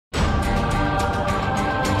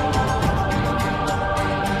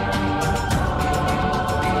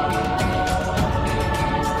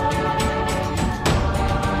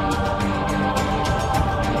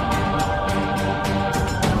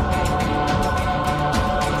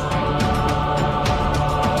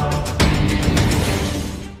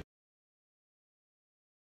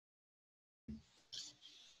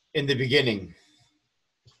In the beginning,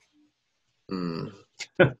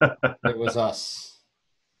 it was us.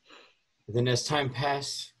 But then as time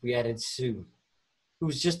passed, we added Sue, who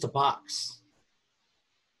was just a box.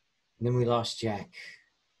 And then we lost Jack.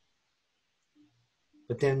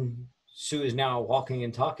 But then Sue is now a walking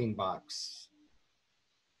and talking box.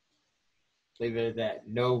 Leave it at that.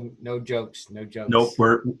 No jokes. No jokes.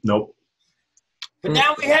 Nope. But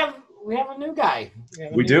now we have a new guy.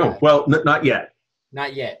 We do. Guy. Well, not yet.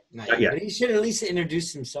 Not yet. But he should at least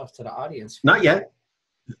introduce himself to the audience. Not yet.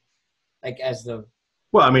 Like as the.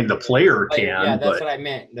 Well, I mean, the player can. Yeah, that's what I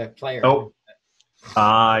meant. The player. Oh,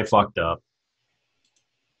 I fucked up.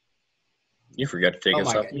 You forgot to take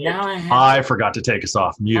us off mute. Now I forgot to take us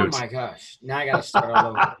off mute. Oh my gosh! Now I got to start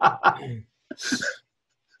all over.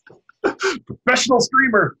 Professional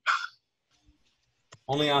streamer.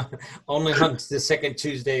 Only on the second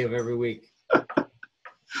Tuesday of every week.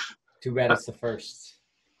 Too bad it's the first.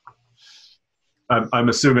 I'm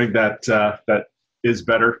assuming that that is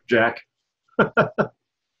better, Jack.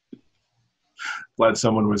 Glad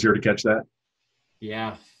someone was here to catch that.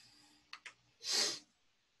 Yeah.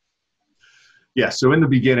 Yeah. So in the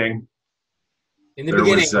beginning,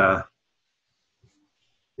 there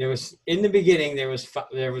was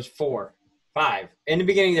 4, 5. In the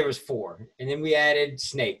beginning, there was 4, and then we added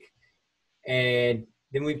Snake, and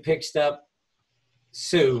then we picked up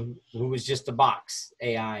Sue, who was just a box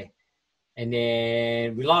AI, and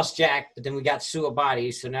then we lost Jack, but then we got Sue a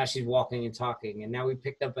body, so now she's walking and talking, and now we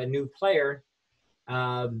picked up a new player,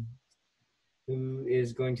 who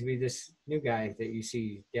is going to be this new guy that you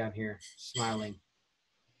see down here smiling.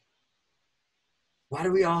 Why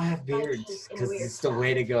do we all have beards? Because it's the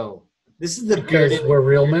way to go. This is the because we're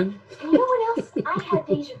real men.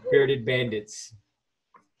 Bearded bandits.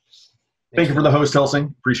 Thank you for the host,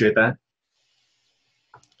 Helsing. Appreciate that.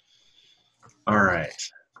 All right.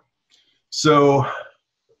 So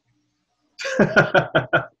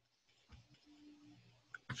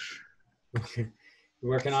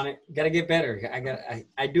working on it. Got to get better.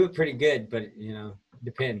 I do it pretty good, but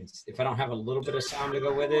depends. If I don't have a little bit of sound to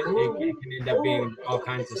go with it, it can end up being all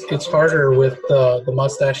kinds of stuff. It's harder with the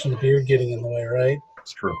mustache and the beard getting in the way, right?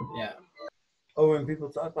 It's true. Yeah. Oh, when people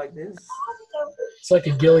talk like this, it's like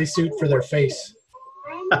a ghillie suit for their face.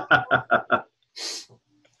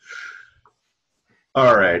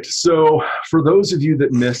 All right. So for those of you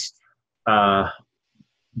that missed the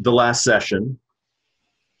last session,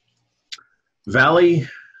 Valley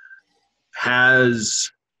has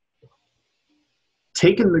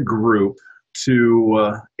taken the group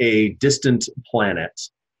to a distant planet,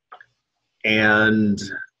 and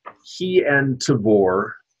he and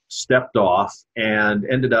Tavor stepped off and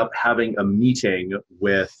ended up having a meeting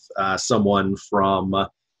with someone from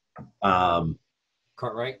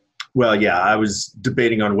Cartwright. Well, yeah, I was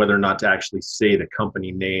debating on whether or not to actually say the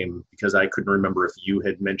company name because I couldn't remember if you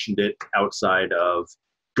had mentioned it outside of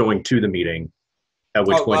going to the meeting. At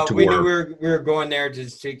which point we knew we were going there to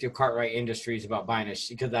speak to Cartwright Industries about buying a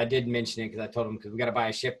ship, because I did mention it because I told them because we got to buy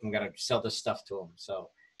a ship and we got to sell this stuff to them. So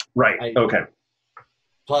right, okay.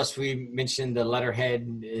 Plus, we mentioned the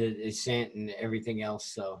letterhead is sent and everything else.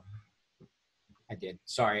 So I did.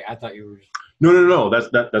 Sorry, I thought you were. No. That's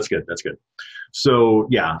good. That's good. So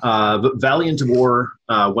yeah, Valley and Tavor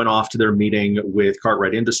went off to their meeting with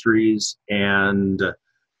Cartwright Industries, and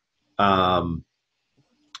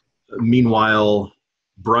meanwhile,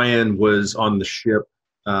 Brian was on the ship.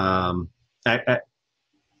 I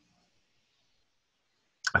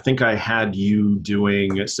think I had you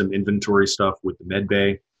doing some inventory stuff with the med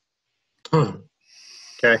bay.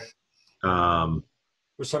 Okay. For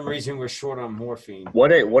some reason, we're short on morphine. What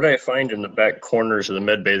did I find in the back corners of the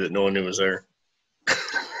med bay that no one knew was there? I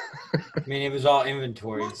mean, it was all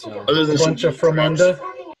inventory. So other than a bunch of from under.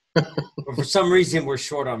 But for some reason, we're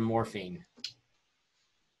short on morphine.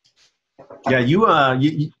 Yeah, you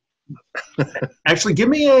actually give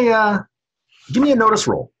me a notice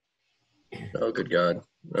roll. Oh, good God.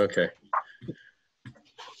 Okay.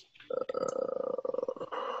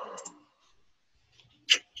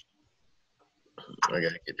 I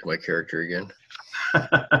gotta get to my character again.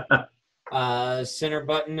 Center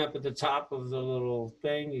button up at the top of the little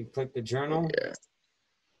thing. You click the journal.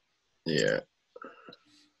 Yeah.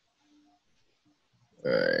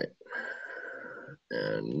 All right.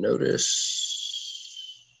 And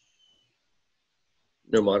notice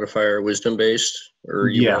no modifier, wisdom based, or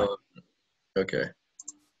you want? Okay.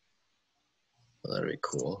 Well, that'd be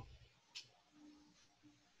cool.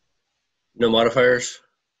 No modifiers?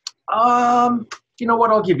 You know what?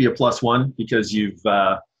 I'll give you a +1 because you've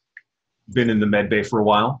been in the med bay for a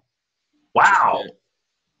while. Wow. Okay.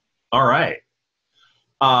 All right.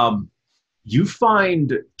 You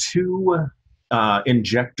find 2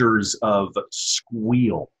 injectors of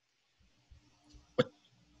squeal.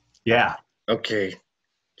 Yeah. Okay.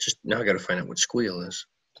 Just now I got to find out what squeal is.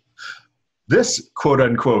 This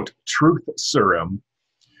quote-unquote truth serum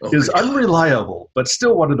is my God. unreliable, but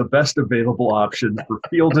still one of the best available options for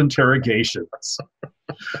field interrogations.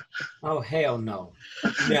 Oh, hell no.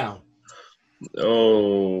 No.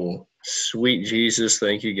 Oh, sweet Jesus.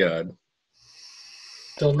 Thank you, God.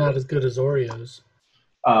 Still not as good as Oreos.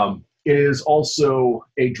 It is also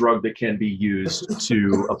a drug that can be used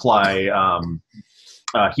to apply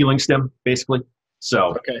healing stem, basically.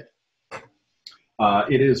 So Okay.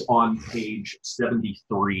 it is on page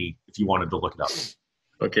 73 if you wanted to look it up.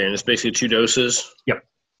 Okay, and it's basically 2 doses? Yep.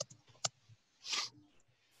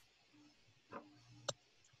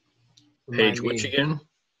 Page Remind which me, again?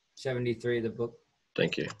 73 of the book.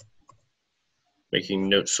 Thank you. Making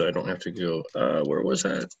notes so I don't have to go. Where was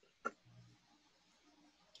that?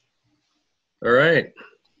 All right.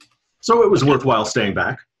 So it was worthwhile staying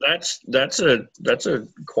back. That's a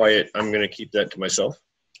quiet. I'm going to keep that to myself.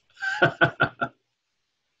 All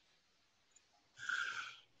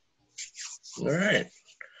right.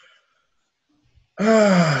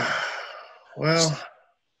 Well,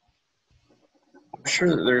 I'm sure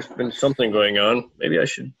that there's been something going on. Maybe I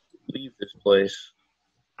should leave this place.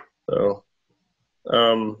 So,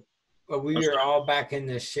 But we are all back in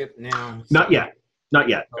the ship now. Not yet. Not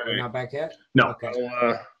yet. Oh, we're not back yet? No. Okay.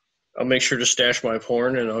 I'll make sure to stash my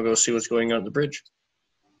porn and I'll go see what's going on at the bridge.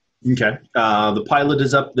 Okay. The pilot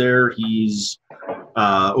is up there. He's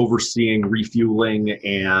overseeing refueling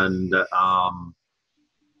and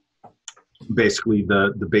basically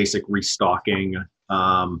the basic restocking,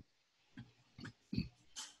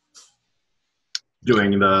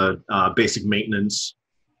 doing the basic maintenance.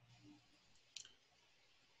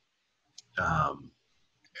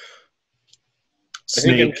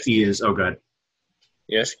 Snake is, oh, good.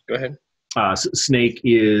 Yes, go ahead. Snake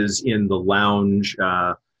is in the lounge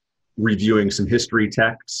reviewing some history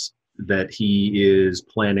texts that he is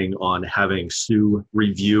planning on having Sue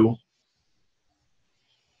review.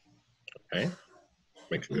 Okay.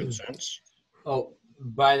 Makes good sense. Oh,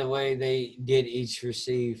 by the way, they did each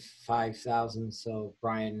receive 5,000. So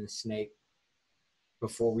Brian and Snake,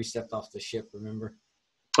 before we stepped off the ship, remember?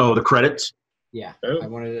 Oh, the credits? Yeah. Oh.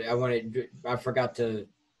 I forgot to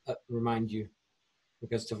remind you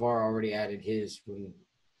because Tavar already added his when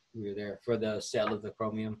we were there for the sale of the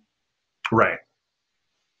chromium. Right.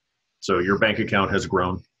 So your bank account has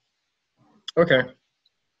grown. Okay.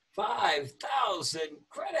 5,000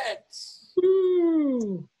 credits.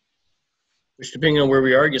 Woo. Which, depending on where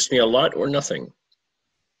we are, gets me a lot or nothing.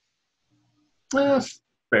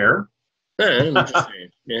 Fair. I'm just saying.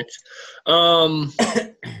 Yeah.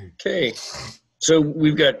 Okay. So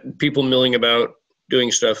we've got people milling about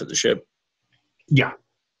doing stuff at the ship. Yeah.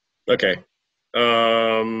 Okay.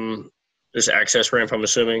 This access ramp, I'm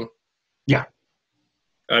assuming. Yeah.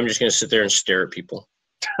 I'm just going to sit there and stare at people.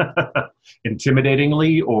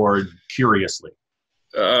 Intimidatingly or curiously?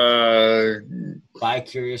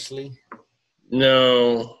 Bi-curiously.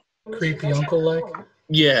 No. Creepy uncle-like?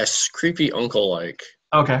 Yes, creepy uncle-like.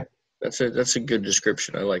 Okay. That's a good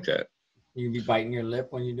description. I like that. You can be biting your lip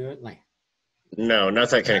when you do it? Like, No, not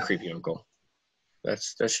that kind of creepy uncle.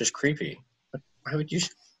 That's just creepy. Why would you?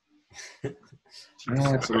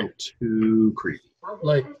 That's a little too creepy.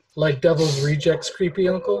 Like Devil's Rejects creepy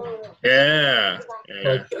uncle? Yeah.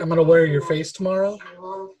 Like, I'm gonna wear your face tomorrow?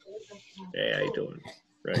 Yeah, how you doing?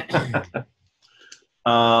 Right.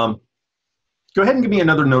 Go ahead and give me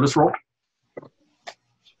another notice roll.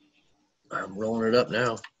 I'm rolling it up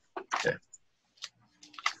now. Okay.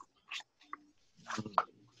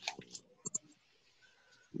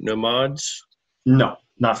 No mods? No,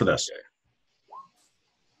 not for this.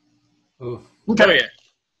 ooh. Okay. Oh, yeah.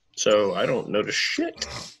 So I don't notice shit.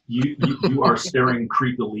 You are staring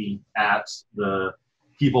creepily at the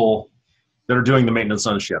people that are doing the maintenance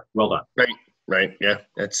on the ship. Well done. Right. Yeah,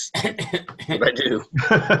 that's what I do.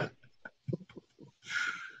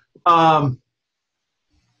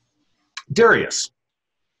 Darius,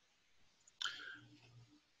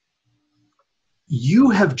 you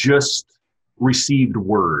have just received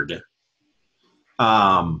word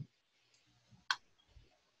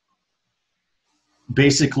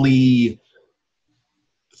basically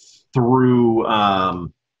through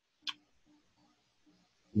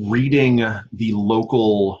reading the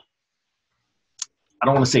local, I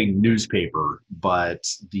don't want to say newspaper, but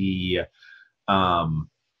the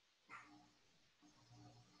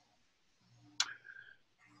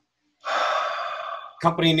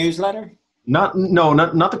Company newsletter? not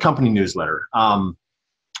the company newsletter.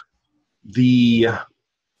 the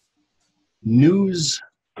news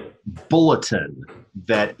bulletin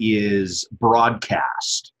that is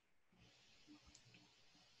broadcast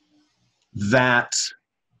that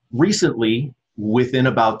recently, within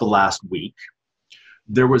about the last week,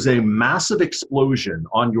 there was a massive explosion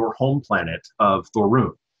on your home planet of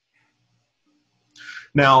Thorun.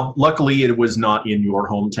 Now, luckily, it was not in your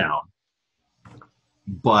hometown,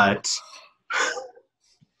 but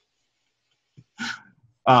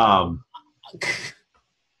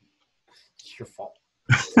It's your fault.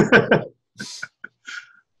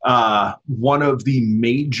 one of the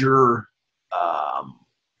major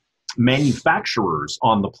manufacturers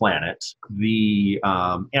on the planet, the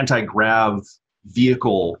anti-grav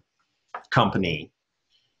vehicle company,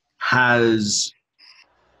 has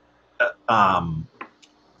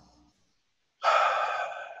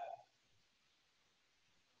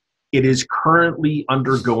it is currently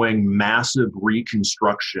undergoing massive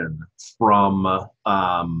reconstruction from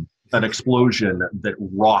an explosion that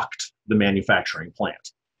rocked the manufacturing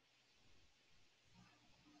plant.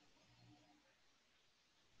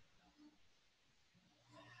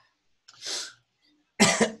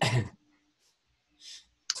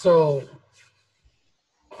 So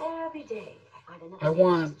I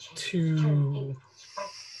want to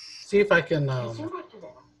see if I can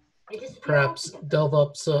perhaps delve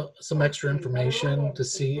up some extra information to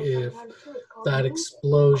see if that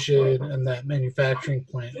explosion and that manufacturing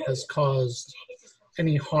plant has caused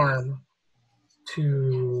any harm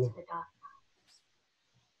to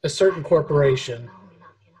a certain corporation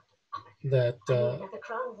that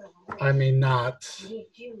I may not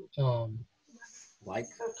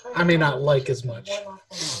like as much.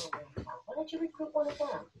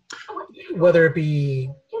 Whether it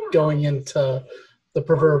be going into the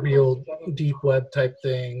proverbial deep web type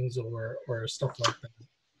things or stuff like that.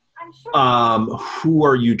 Who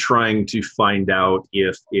are you trying to find out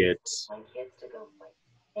if it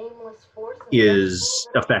is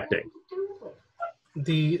affecting?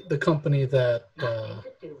 The company that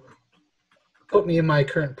put me in my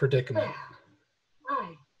current predicament.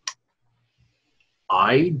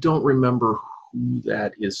 I don't remember who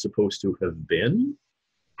that is supposed to have been.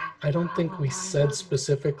 I don't think we said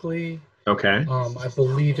specifically. Okay. I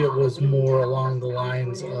believe it was more along the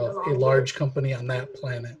lines of a large company on that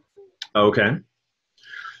planet. Okay.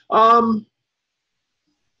 Roll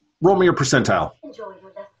me your percentile.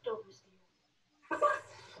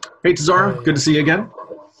 Hey, Tazara, good to see you again.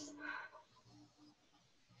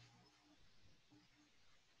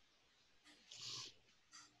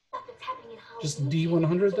 Just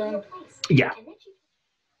D100 then? Yeah.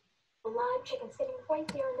 A live chicken sitting right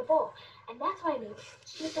there in the bowl. And that's why I mean,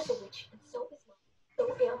 she's just a witch, and so is mine.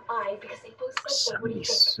 So am I, because they both said so. What do you think?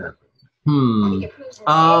 77. I think it proves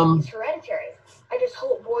it's hereditary. I just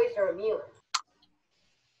hope boys are immune.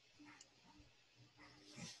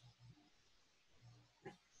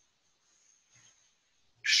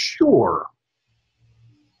 Sure.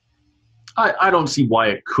 I don't see why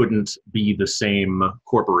it couldn't be the same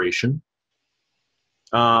corporation.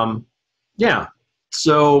 Yeah.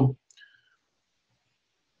 So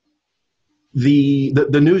the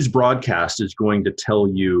news broadcast is going to tell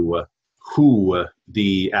you who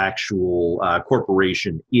the actual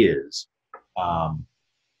corporation is. I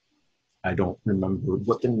don't remember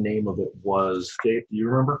what the name of it was. Dave, do you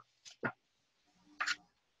remember?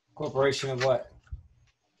 Corporation of what?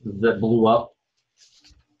 That blew up.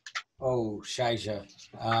 Oh, Shaija.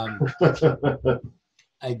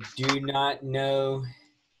 I do not know.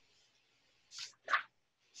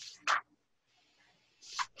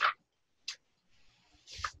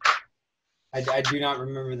 I do not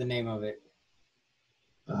remember the name of it.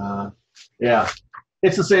 Yeah,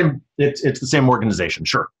 it's the same. It's the same organization.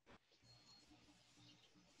 Sure.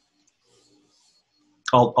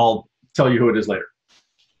 I'll tell you who it is later.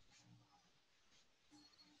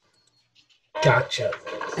 Gotcha.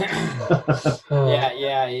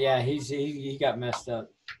 Yeah. He got messed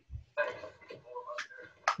up.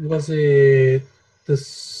 Was it the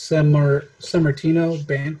Sammartino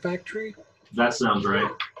Band Factory? That sounds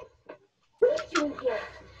right.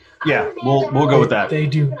 Yeah, we'll go with that. They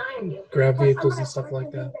do grab vehicles and stuff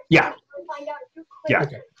like that. Yeah. Yeah.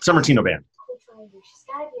 Okay. Sammartino Band.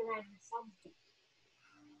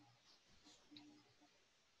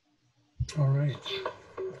 All right.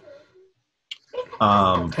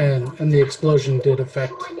 And the explosion did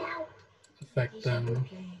affect them.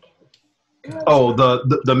 Oh,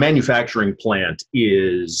 the manufacturing plant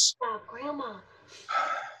is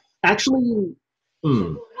actually.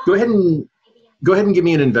 Go ahead and give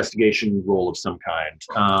me an investigation roll of some kind.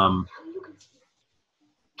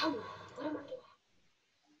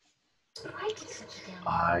 I took such a down.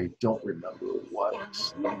 I don't remember what.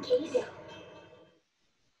 Nutcase.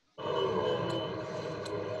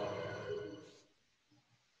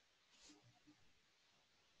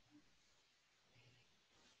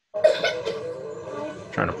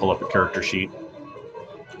 Trying to pull up a character sheet.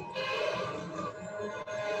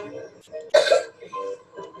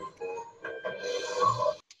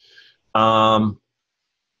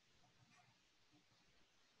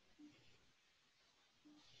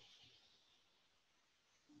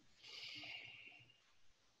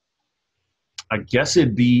 I guess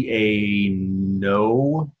it'd be a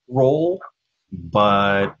no roll,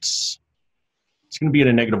 but it's going to be at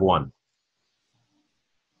a -1.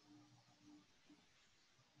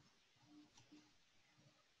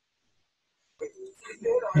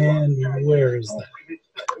 And where is that?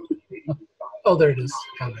 Oh, there it is.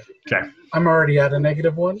 Found it. Okay. I'm already at a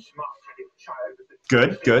 -1.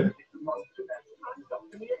 Good, good.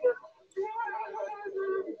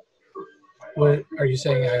 What are you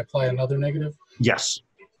saying? I apply another negative? Yes.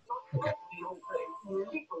 Okay.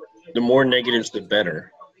 The more negatives, the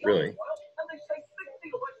better, really.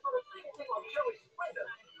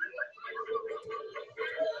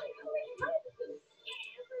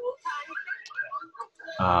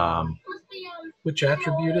 Which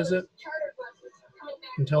attribute is it?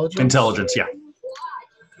 Intelligence? Intelligence, yeah.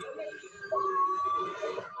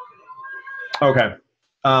 Okay.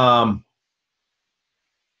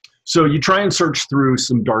 So you try and search through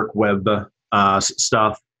some dark web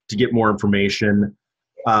stuff to get more information,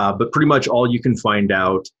 but pretty much all you can find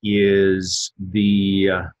out is the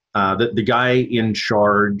guy in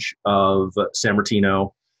charge of San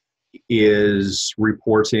Martino is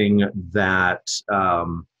reporting that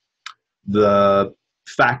the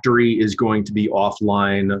factory is going to be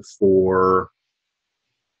offline for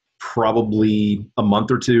probably a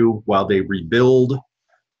month or two while they rebuild.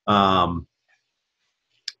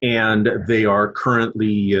 And they are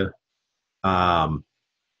currently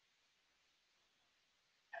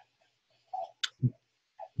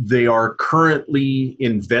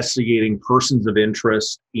investigating persons of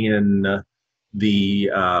interest in the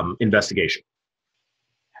investigation.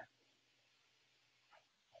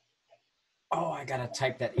 Oh, I gotta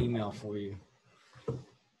type that email for you.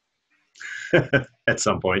 At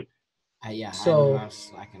some point. Yeah. So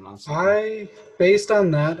based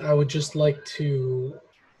on that, I would just like to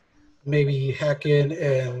maybe hack in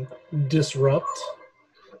and disrupt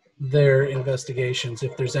their investigations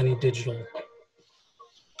if there's any digital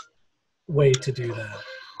way to do that.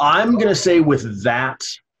 I'm going to say with that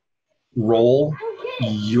role,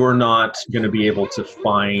 you're not going to be able to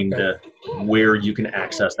find where you can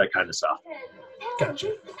access that kind of stuff.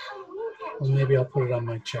 Gotcha. Well, maybe I'll put it on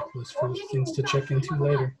my checklist for things to check into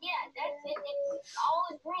later.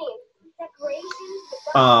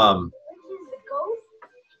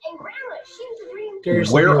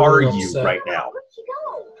 Where are you right now?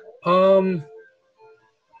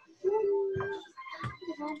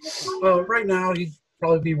 Right now he'd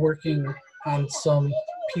probably be working on some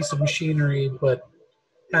piece of machinery, but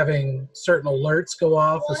having certain alerts go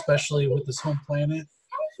off, especially with this home planet,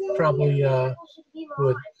 probably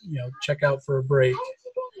would check out for a break.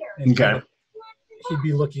 And okay. He'd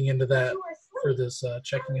be looking into that for this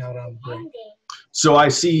checking out on the break. So I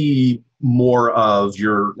see more of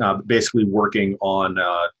your basically working on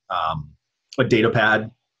a data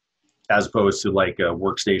pad as opposed to like a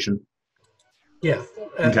workstation. Yeah,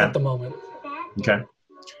 at the moment. Okay.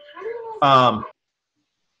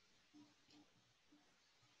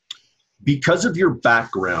 Because of your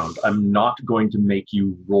background, I'm not going to make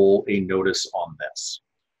you roll a notice on this.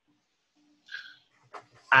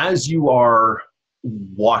 As you are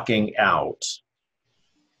walking out,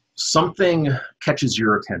 something catches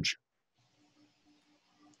your attention.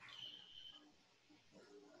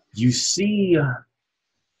 You see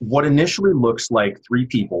what initially looks like 3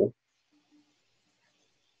 people.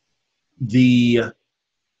 The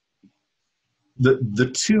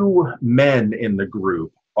 2 men in the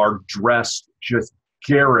group are dressed just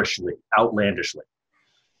garishly, outlandishly.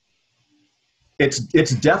 It's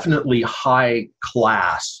definitely high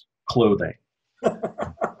class clothing.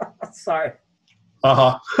 Sorry.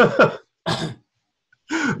 Uh-huh.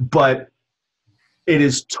 But it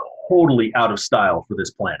is totally out of style for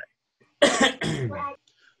this planet.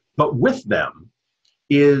 But with them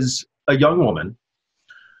is a young woman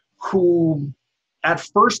who at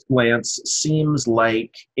first glance seems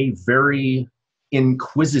like a very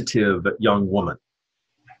inquisitive young woman,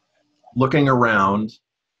 looking around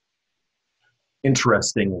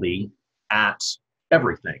interestingly at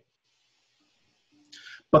everything.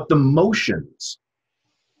 But the motions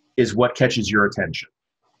is what catches your attention.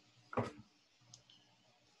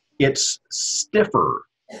 it's stiffer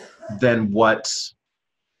than what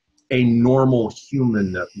a normal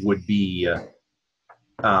human would be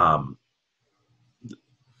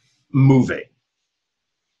moving.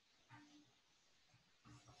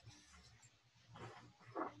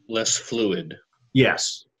 Less fluid.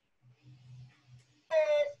 Yes.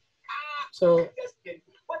 So,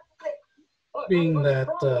 being that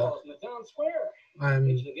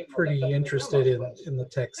I'm pretty interested in the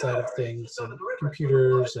tech side of things and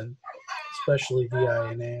computers and especially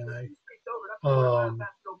VI and AI,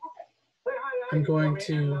 I'm going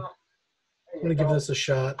to give this a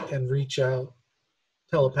shot and reach out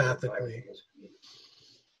telepathically.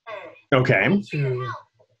 Okay. To,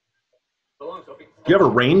 Do you have a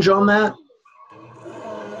range on that?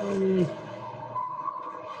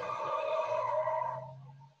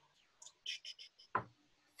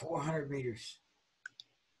 400 meters.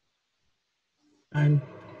 I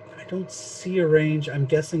don't see a range. I'm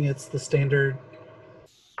guessing it's the standard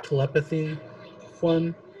telepathy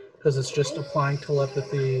one because it's just applying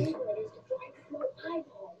telepathy.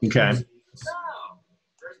 Okay.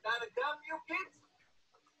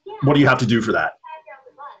 What do you have to do for that?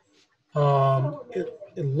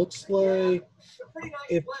 It looks like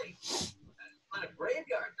if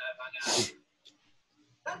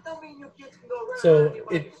so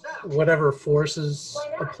it whatever force is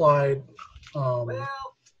applied,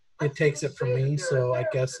 it takes it from me. So I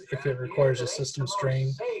guess if it requires a system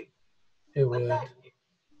strain, I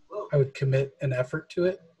would commit an effort to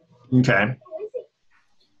it. Okay.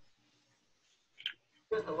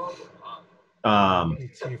 Let's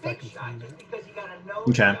see if I can find it.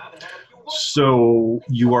 Okay. So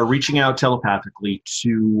you are reaching out telepathically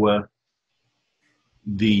to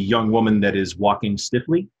the young woman that is walking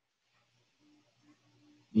stiffly.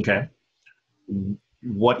 Okay.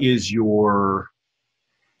 What is your...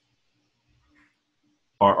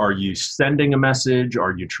 Are you sending a message?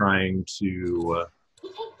 Are you trying to...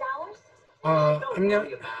 I'm gonna,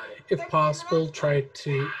 if possible, try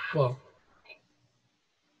to, well,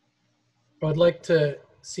 I'd like to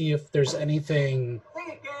see if there's anything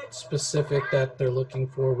specific that they're looking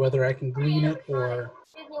for, whether I can glean it, or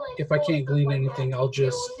if I can't glean anything, I'll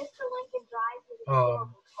just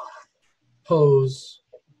pose,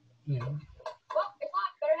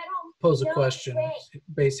 pose a question,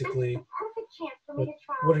 basically.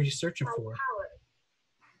 What are you searching for?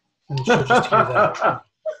 And she'll just hear that.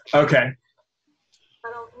 Okay.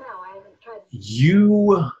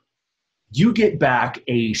 You get back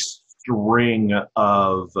a string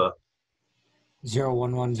of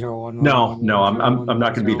 01101. No, I'm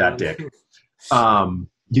not going to be that dick.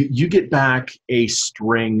 You get back a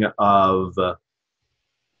string of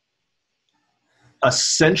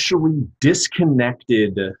essentially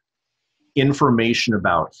disconnected information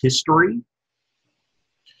about history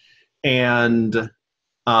and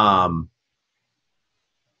a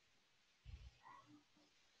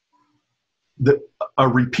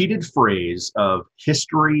repeated phrase of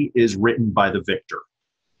history is written by the victor.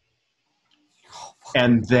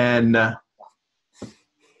 And then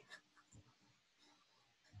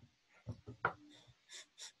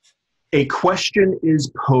a question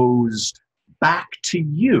is posed back to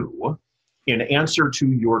you in answer to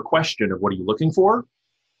your question of what are you looking for?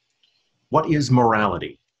 What is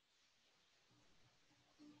morality?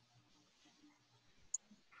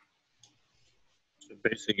 So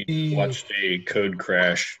basically, you watched a code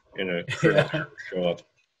crash in a crash show up.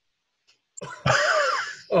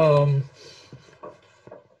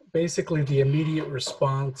 Basically, the immediate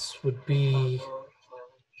response would be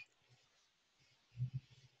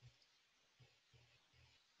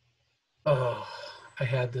I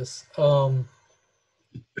had this.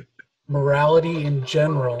 Morality in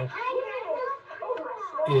general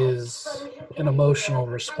is an emotional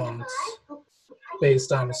response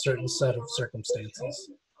based on a certain set of circumstances.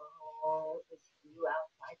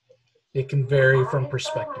 It can vary from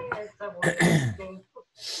perspective.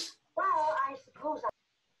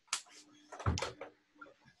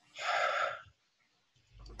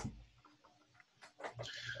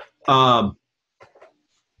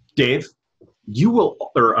 Dave, you will,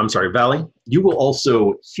 or I'm sorry, Valley, you will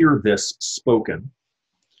also hear this spoken.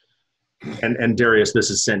 And Darius,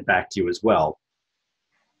 this is sent back to you as well.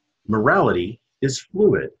 Morality is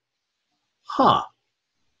fluid. Huh.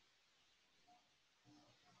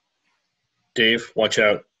 Dave, watch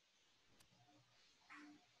out.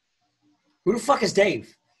 Who the fuck is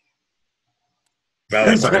Dave?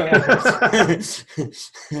 Valley,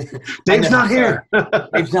 Dave's not here.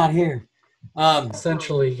 Dave's not here.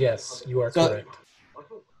 Essentially, yes, you are correct.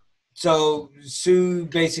 So Sue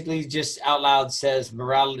basically just out loud says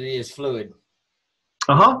morality is fluid.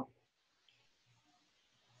 Uh-huh.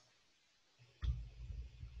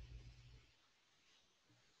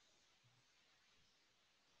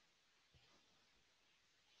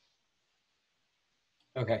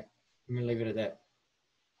 Okay, I'm gonna leave it at that.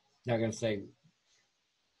 Not gonna say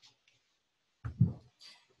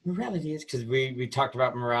morality is because we talked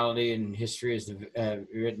about morality and history is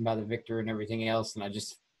written by the victor and everything else, and I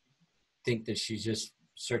just think that she's just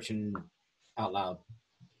searching out loud,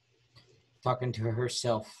 talking to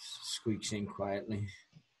herself, squeaking quietly.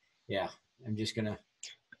 Yeah, I'm just gonna.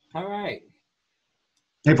 All right.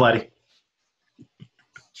 Hey, Vladdy.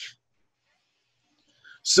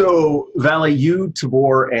 So, Valley, you,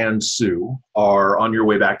 Tabor, and Sue are on your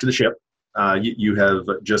way back to the ship. You have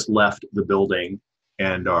just left the building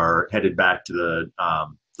and are headed back to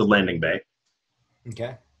the landing bay.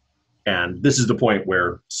 Okay. And this is the point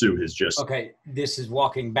where Sue has just... Okay, this is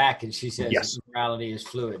walking back, and she says Yes. morality is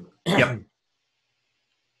fluid. Yep.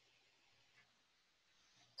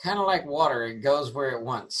 Kind of like water, it goes where it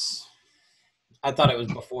wants. I thought it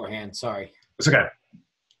was beforehand, sorry. It's okay.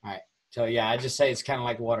 All right, so yeah, I just say it's kind of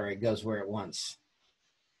like water, it goes where it wants.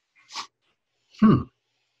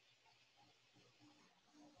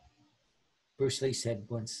 Bruce Lee said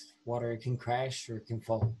once, water can crash or it can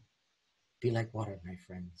fall. Be like water, my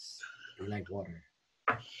friends. Be like water.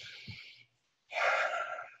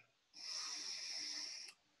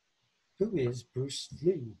 Who is Bruce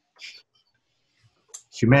Lee?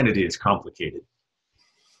 Humanity is complicated.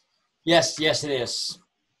 Yes, it is.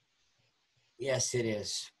 Yes, it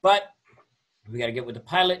is. But we got to get with the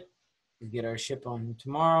pilot. We get our ship on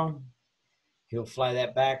tomorrow. He'll fly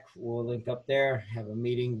that back. We'll link up there, have a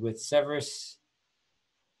meeting with Severus.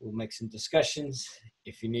 We'll make some discussions.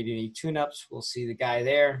 If you need any tune-ups, we'll see the guy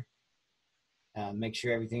there. Make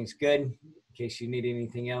sure everything's good. In case you need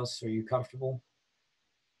anything else, are you comfortable?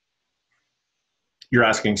 You're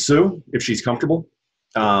asking Sue if she's comfortable?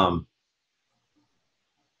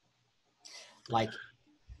 Like,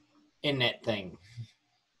 in that thing.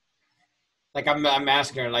 Like, I'm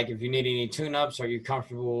asking her, like, if you need any tune-ups, are you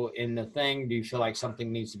comfortable in the thing? Do you feel like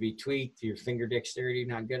something needs to be tweaked? Your finger dexterity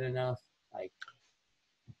not good enough? Like,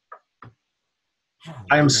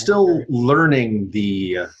 I am still learning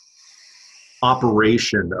the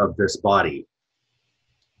operation of this body.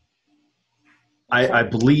 I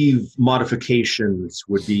believe modifications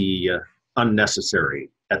would be unnecessary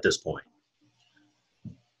at this point.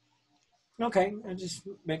 Okay, I'm just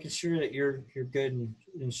making sure that you're good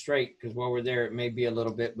and straight, because while we're there, it may be a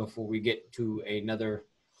little bit before we get to another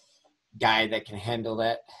guy that can handle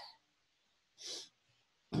that.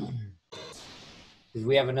 Because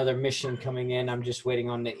we have another mission coming in. I'm just waiting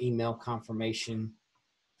on the email confirmation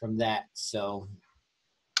from that. So.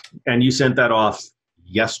 And you sent that off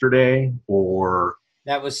yesterday, or?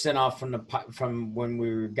 That was sent off from when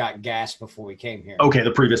we got gas before we came here. Okay, the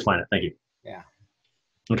previous planet. Thank you. Yeah.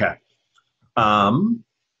 Okay.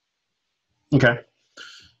 Okay.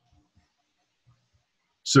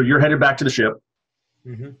 So you're headed back to the ship.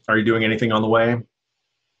 Mm-hmm. Are you doing anything on the way?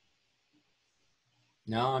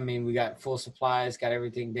 No, I mean, we got full supplies, got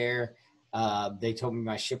everything there. They told me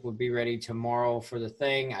my ship would be ready tomorrow for the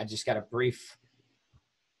thing. I just got a brief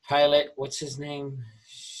pilot. What's his name?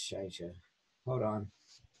 Shaija. Hold on.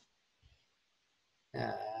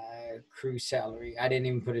 Crew salary. I didn't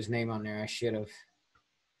even put his name on there. I should have.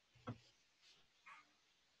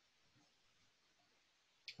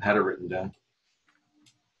 Had it written down.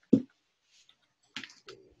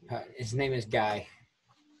 His name is Guy.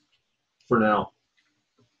 For now.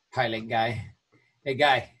 Pilot Guy. Hey,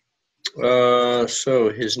 Guy.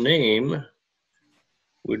 So his name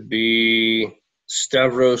would be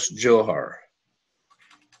Stavros Johar.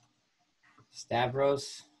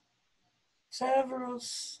 Severus.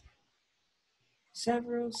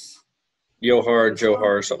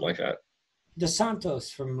 Johar, something like that.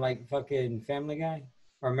 DeSantos from like fucking Family Guy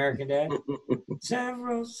or American Dad.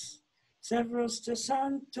 Severus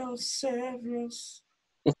DeSantos, Severus.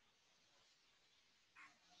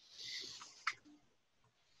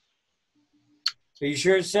 Are you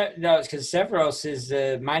sure? No, it's because Severus is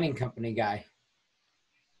the mining company guy.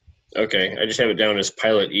 Okay, I just have it down as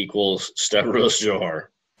pilot equals Stavros Johar.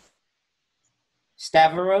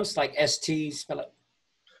 Stavros, like ST, spell it.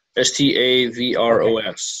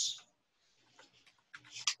 Stavros.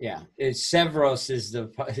 Yeah, it's Severus is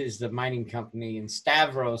the mining company, and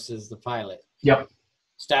Stavros is the pilot. Yep.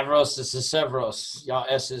 Stavros is the Severus. Y'all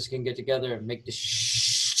S's can get together and make this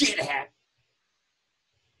shit happen.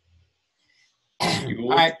 All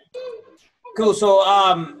right, cool. So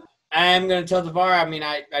I'm gonna tell the bar. I mean,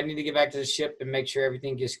 I need to get back to the ship and make sure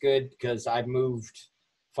everything gets good because I moved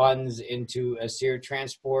funds into a Sear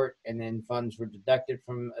transport, and then funds were deducted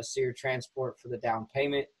from a Sear transport for the down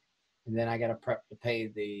payment, and then I got to prep to pay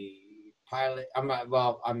the pilot. I'm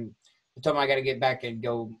I told him I got to get back and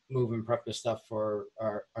go move and prep the stuff for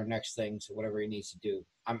our next thing. So whatever he needs to do.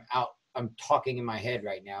 I'm out. I'm talking in my head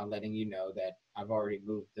right now, letting you know that I've already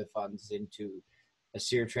moved the funds into a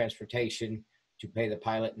Sear Transportation to pay the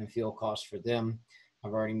pilot and the fuel costs for them.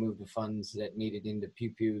 I've already moved the funds that needed into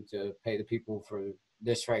Pew-Pew to pay the people for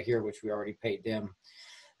this right here, which we already paid them,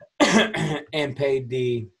 and paid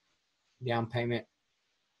the down payment.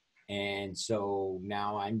 And so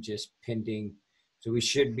now I'm just pending. So we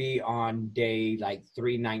should be on day like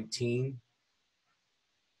 319,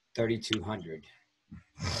 3,200.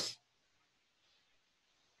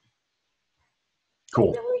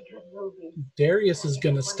 Cool. Darius is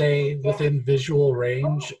going to stay within visual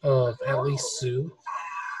range of at least Sue,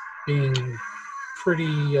 being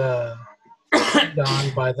pretty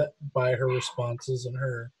done by her responses and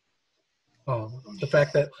her the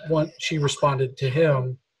fact that one, she responded to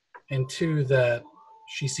him, and two, that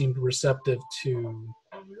she seemed receptive to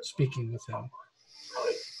speaking with him.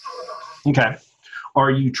 Okay.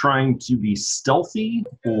 Are you trying to be stealthy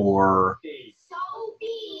or?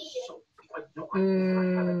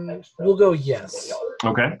 We'll go yes.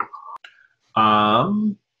 Okay.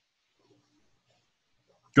 Go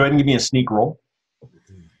ahead and give me a sneak roll.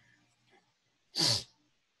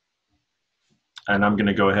 And I'm going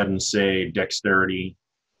to go ahead and say dexterity.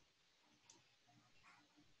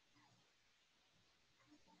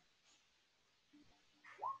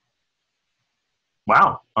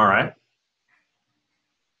 Wow. All right.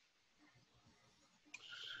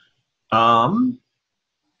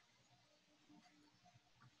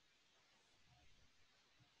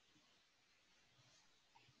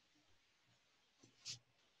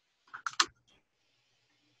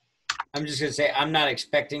 I'm just going to say I'm not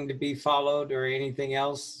expecting to be followed or anything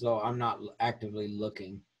else, so I'm not actively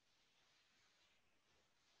looking.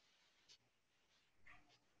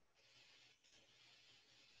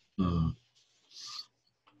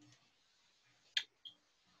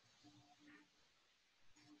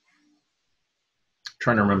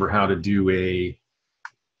 Trying to remember how to do a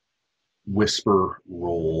whisper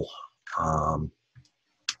roll.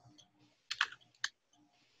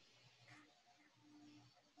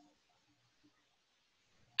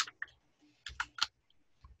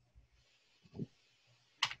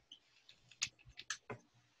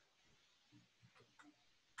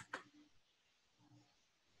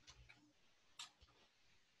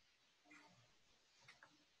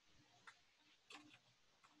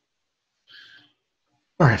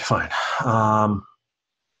 All right, fine.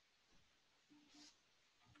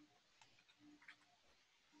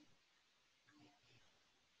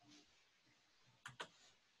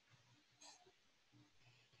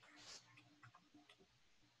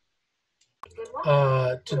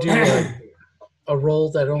 To do a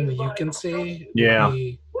roll that only you can see would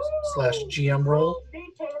be /GM roll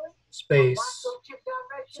space,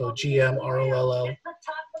 so GM ROLL,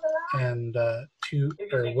 and 2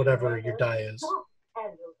 or whatever your die is.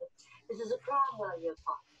 This is a Cromwell you're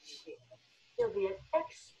talking. He'll be an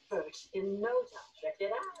expert in no time. Check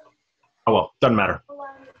it out. Oh, well, doesn't matter.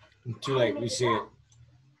 Too late. We see it.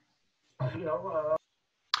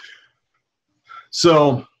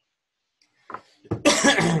 So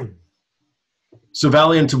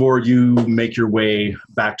Valley and Tavor, you make your way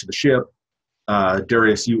back to the ship.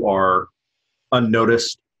 Darius, you are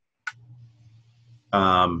unnoticed.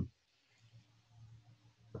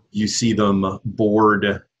 You see them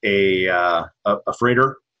board a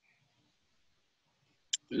freighter.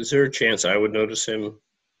 Is there a chance I would notice him?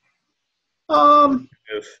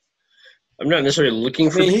 If I'm not necessarily looking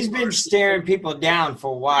for. I mean, he's been staring people down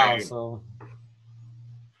for a while, so.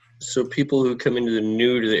 So people who come into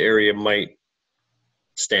new to the area might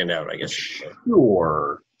stand out, I guess.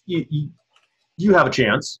 Sure. You have a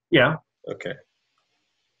chance. Yeah. Okay.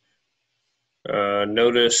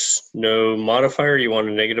 Notice no modifier. You want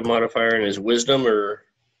a negative modifier in his wisdom, or?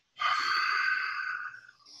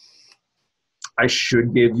 I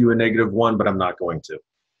should give you a -1, but I'm not going to.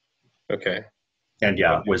 Okay. And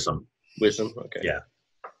yeah, wisdom. Wisdom. Okay. Yeah.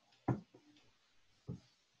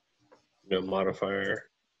 No modifier.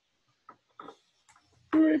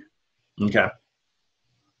 Okay.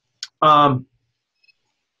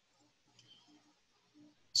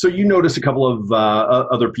 So you notice a couple of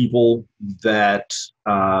other people that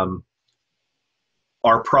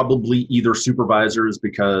are probably either supervisors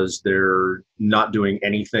because they're not doing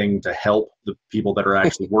anything to help the people that are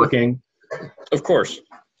actually working. Of course.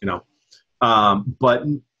 You know, but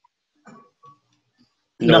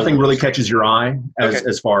nothing really catches your eye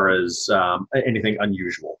as far as anything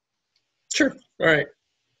unusual. Sure. All right.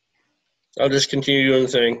 I'll just continue doing the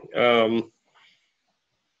thing.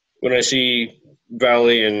 When I see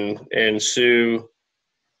Valley and Sue.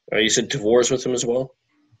 You said Tavor's with them as well?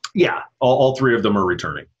 Yeah, all three of them are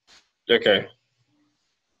returning. Okay.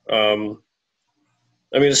 I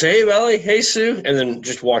mean, say, hey, Valley, hey, Sue, and then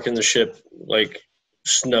just walk in the ship, like,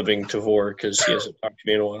 snubbing Tavor because he hasn't talked to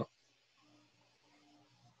me in a while.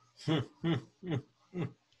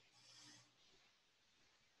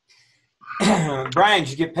 Brian, did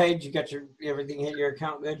you get paid? You got everything hit your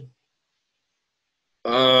account good?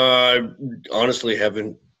 I honestly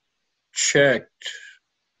haven't checked.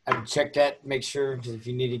 I would check that, make sure, because if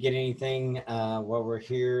you need to get anything while we're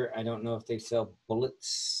here, I don't know if they sell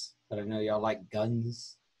bullets, but I know y'all like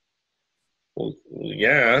guns. Well,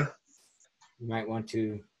 yeah. You might want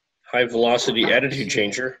to. High velocity attitude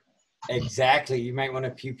changer. Exactly. You might want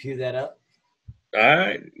to pew that up.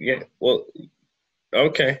 Yeah. Well,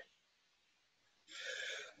 okay.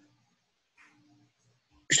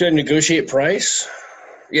 Should I negotiate price?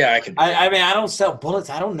 Yeah, I could. I mean, I don't sell bullets.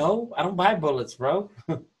 I don't know. I don't buy bullets, bro.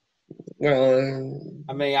 Well,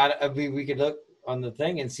 I mean, we could look on the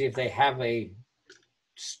thing and see if they have a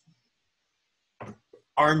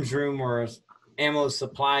arms room or a ammo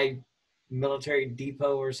supply military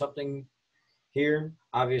depot or something here.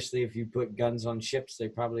 Obviously, if you put guns on ships, they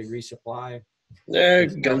probably resupply.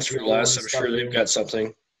 guns for less. I'm sure they've got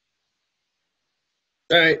something.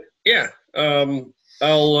 All right. Yeah.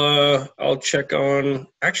 I'll check on.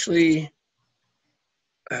 Actually,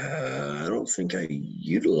 I don't think I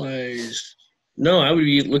utilized. No, I would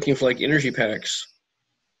be looking for like energy packs.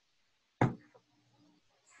 I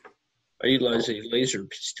utilize a laser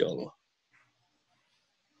pistol.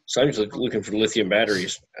 So I'm just looking for lithium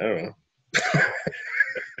batteries. I don't know.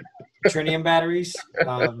 Tritium batteries.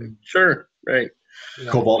 Sure. Right.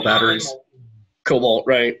 Cobalt batteries. Cobalt.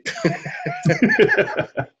 Right.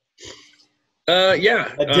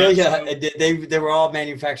 Yeah. Adelia, they were all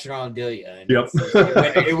manufactured on Adelia. Yep.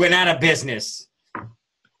 It went out of business.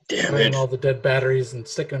 Damn it. All the dead batteries and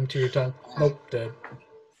sticking them to your tongue. Nope, dead.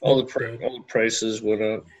 All the prices went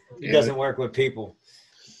up. It doesn't work with people.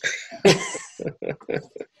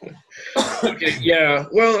 Okay. Yeah.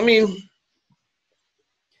 Well, I mean,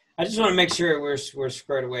 I just want to make sure we're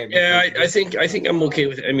squared away. Yeah, I think I'm okay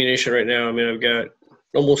with ammunition right now. I mean, I've got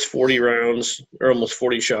almost 40 rounds, or almost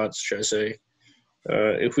 40 shots, should I say.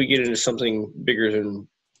 If we get into something bigger than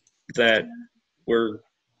that, we're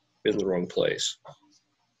in the wrong place.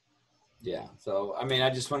 Yeah. So, I mean,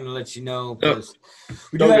 I just wanted to let you know because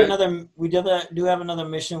we do have another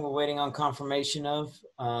mission we're waiting on confirmation of.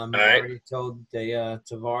 I already told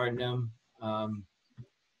Tavar and them.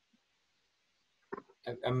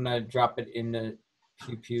 I'm going to drop it in the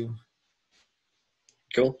Pew-Pew.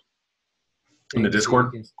 Cool. In the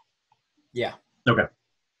Discord? Yeah. Okay.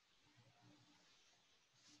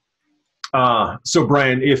 So,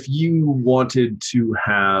 Brian, if you wanted to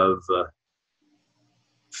have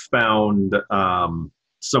found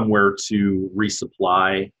somewhere to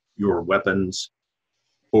resupply your weapons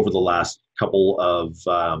over the last couple of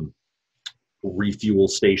refuel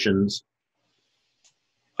stations,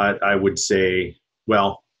 I would say,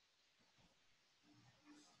 well,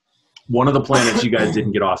 one of the planets you guys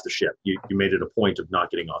didn't get off the ship. You made it a point of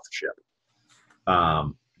not getting off the ship.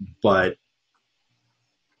 But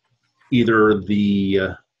either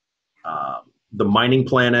the mining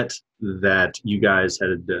planet that you guys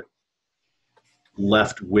had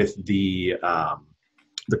left with the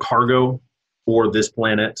cargo, or this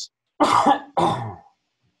planet,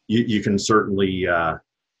 you can certainly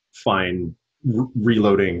find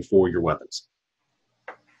reloading for your weapons.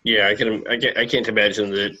 Yeah, I can't imagine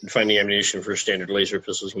that finding ammunition for standard laser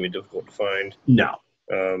pistols can be difficult to find. No.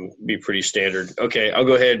 Be pretty standard. Okay, I'll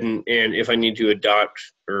go ahead and if I need to adopt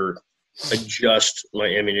or adjust my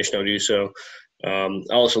ammunition, I'll do so. I'll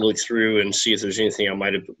also look through and see if there's anything I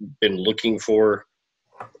might have been looking for.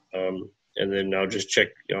 And then I'll just check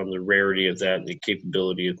on the rarity of that and the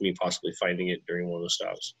capability of me possibly finding it during one of the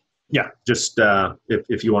stops. Yeah, just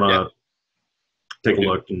if you want to take a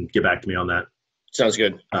look and get back to me on that. Sounds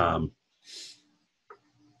good.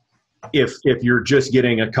 If you're just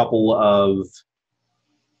getting a couple of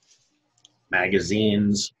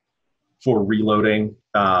magazines for reloading,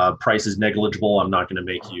 price is negligible. I'm not going to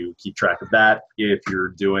make you keep track of that. If you're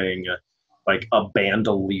doing like a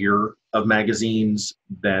bandolier of magazines,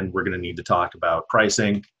 then we're going to need to talk about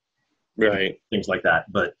pricing, right? Things like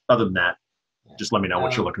that. But other than that, just let me know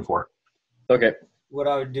what you're looking for. Okay. What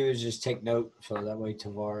I would do is just take note so that way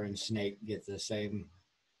Tavar and Snake get the same.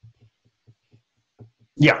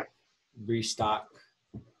 Yeah. Restock.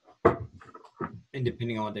 And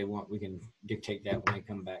depending on what they want, we can dictate that when they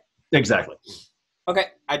come back. Exactly. Okay.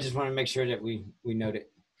 I just want to make sure that we note it.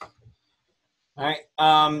 All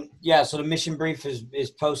right. Yeah, so the mission brief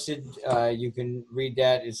is posted. You can read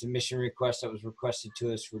that. It's a mission request that was requested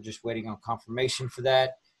to us. We're just waiting on confirmation for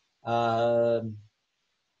that.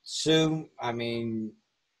 Sue, I mean,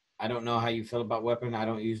 I don't know how you feel about weapon. I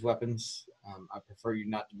don't use weapons. I prefer you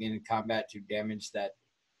not to be in combat to damage that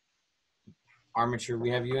armature we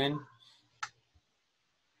have you in.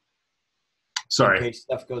 Sorry. In case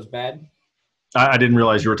stuff goes bad. I didn't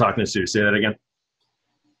realize you were talking to Sue. Say that again.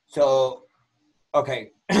 So,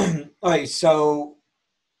 okay. All right, so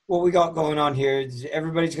what we got going on here is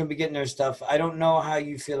everybody's going to be getting their stuff. I don't know how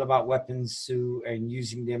you feel about weapons, Sue, and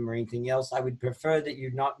using them or anything else. I would prefer that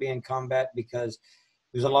you not be in combat because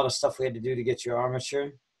there's a lot of stuff we had to do to get your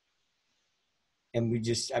armature. And we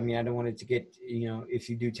just, I mean, I don't want it to get, you know, if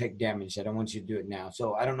you do take damage, I don't want you to do it now.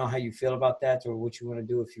 So I don't know how you feel about that or what you want to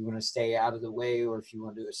do, if you want to stay out of the way or if you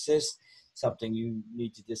want to assist. Something you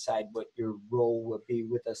need to decide what your role will be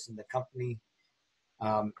with us in the company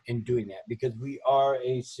in doing that. Because we are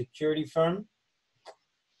a security firm,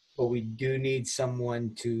 but we do need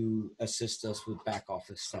someone to assist us with back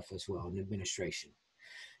office stuff as well and administration.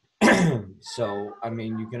 So, I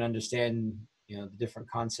mean, you can understand, you know, the different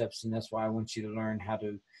concepts, and that's why I want you to learn how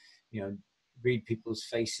to, you know, read people's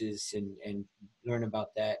faces and learn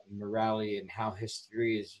about that and morality and how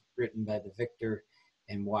history is written by the victor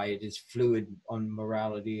and why it is fluid on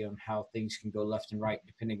morality, on how things can go left and right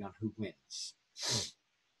depending on who wins.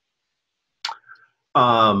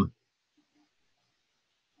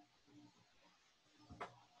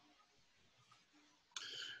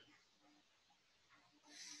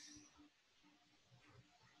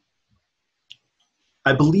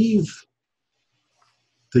 I believe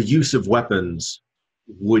the use of weapons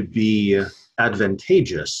would be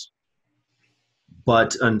advantageous,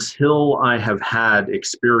 but until I have had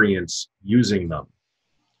experience using them,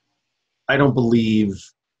 I don't believe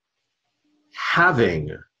having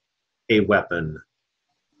a weapon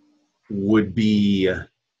would be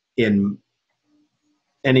in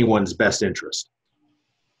anyone's best interest.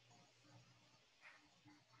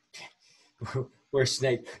 Where's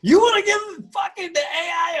Snake? You want to give fucking the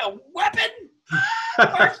AI a weapon?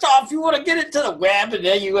 First off, you want to get it to the web, and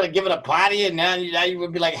then you want to give it a potty, and now you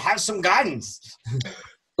would be like, have some guns.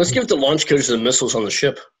 Let's give it the launch codes of the missiles on the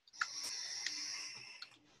ship.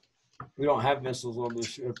 We don't have missiles on this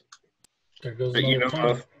ship. There goes You know,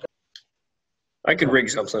 another time. I could rig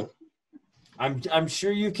something. I'm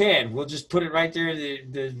sure you can. We'll just put it right there.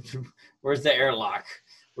 Where's the airlock?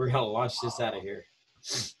 We're gonna launch this out of here.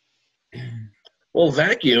 Well,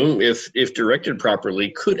 vacuum, if directed properly,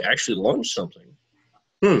 could actually launch something.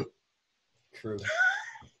 True.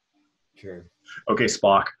 True. Okay,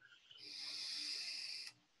 Spock.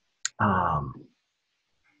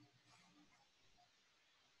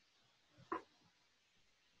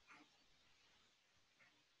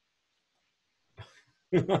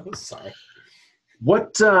 Sorry.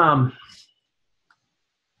 What,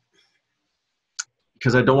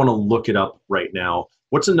 because I don't want to look it up right now.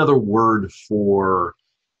 What's another word for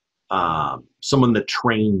someone that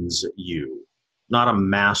trains you? Not a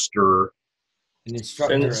master. An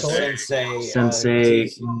instructor, a sensei, Sensei.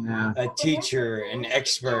 a teacher, an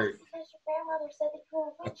expert,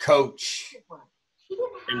 a coach.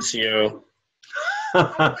 NCO.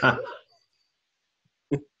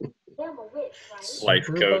 Life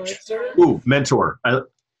coach. Ooh, mentor.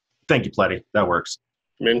 Thank you, Pletty. That works.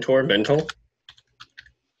 Mentor, mental.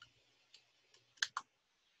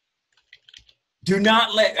 Do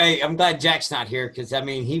not let. Hey, I'm glad Jack's not here because I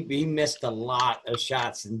mean he missed a lot of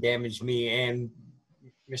shots and damaged me and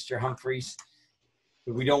Mr. Humphreys.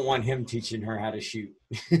 But we don't want him teaching her how to shoot.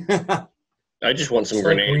 I just want some It's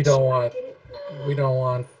like grenades. we don't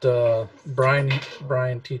want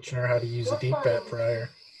Brian teaching her how to use a deep bat fryer.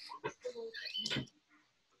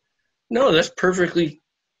 No, that's perfectly.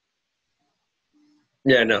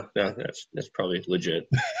 Yeah, no, that's probably legit.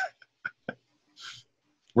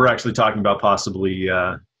 We're actually talking about possibly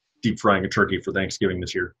deep frying a turkey for Thanksgiving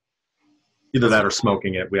this year. Either that or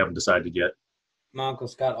smoking it. We haven't decided yet. My Uncle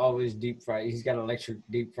Scott always deep fry. He's got an electric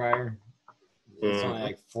deep fryer. It's only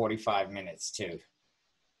like 45 minutes too.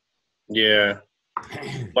 Yeah.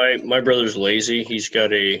 My brother's lazy. He's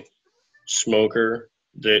got a smoker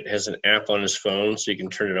that has an app on his phone so he can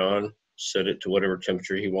turn it on, set it to whatever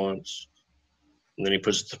temperature he wants. And then he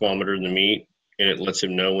puts a thermometer in the meat and it lets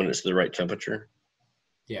him know when it's the right temperature.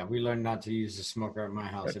 Yeah, we learned not to use the smoker at my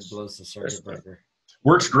house. It blows the circuit breaker.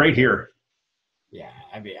 Works great here. Yeah,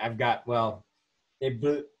 I mean, I've got, well, it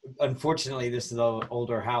blew, unfortunately, this is an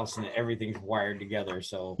older house and everything's wired together.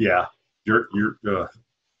 So yeah, you're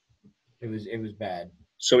it was bad.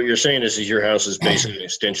 So what you're saying is your house is basically an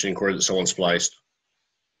extension cord that someone spliced.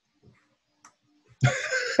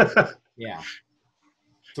 Yeah.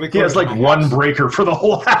 He has like one breaker for the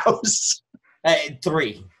whole house.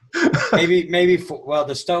 3. maybe 4. Well,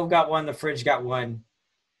 the stove got one, the fridge got one.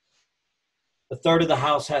 A third of the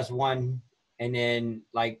house has one, and then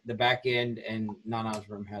like the back end and Nana's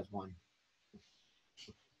room has one.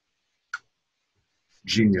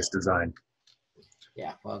 Genius design.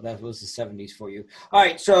 Yeah, well, that was the 70s for you. All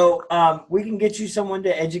right, so we can get you someone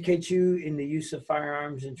to educate you in the use of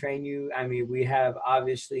firearms and train you. I mean, we have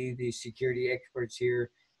obviously the security experts here.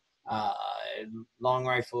 Long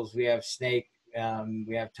rifles, we have Snake,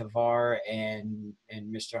 we have Tavar and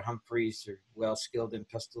Mr. Humphreys are well skilled in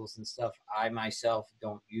pistols and stuff. I myself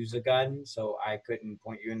don't use a gun, so I couldn't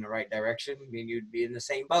point you in the right direction. I mean, you'd be in the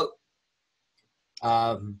same boat.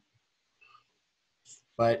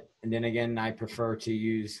 But and then again, I prefer to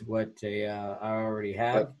use what I already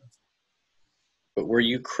have. But where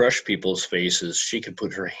you crush people's faces, she could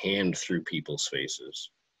put her hand through people's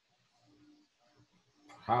faces.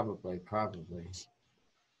 Probably.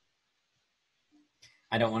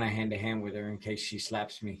 I don't want to hand-to-hand with her in case she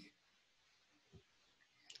slaps me.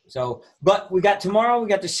 So, but we got tomorrow, we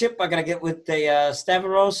got the ship. I got to get with the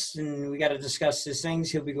Stavros, and we got to discuss these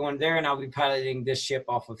things. He'll be going there, and I'll be piloting this ship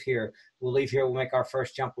off of here. We'll leave here, we'll make our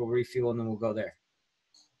first jump, we'll refuel, and then we'll go there.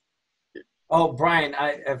 Oh, Brian,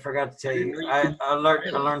 I forgot to tell you. I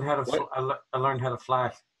learned how to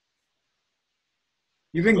fly.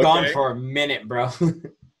 You've been gone for a minute, bro.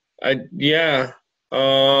 Yeah.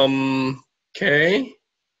 Okay.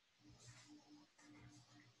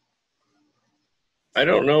 I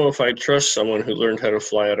don't know if I trust someone who learned how to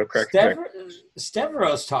fly out of crack.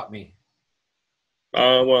 Stavros taught me.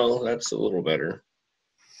 Well, that's a little better.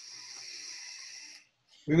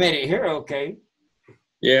 We made it here, okay.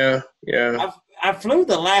 Yeah. I flew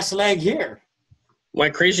the last leg here. My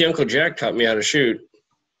crazy Uncle Jack taught me how to shoot.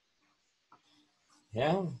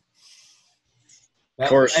 Yeah. Of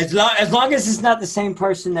course. As long as it's not the same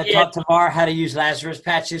person that taught Tavar how to use Lazarus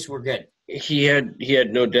patches, we're good. He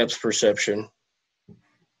had no depth perception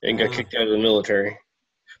and got kicked out of the military.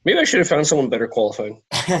 Maybe I should have found someone better qualified.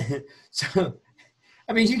 So,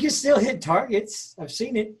 I mean, you can still hit targets. I've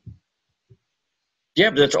seen it. Yeah,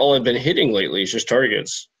 but that's all I've been hitting lately is just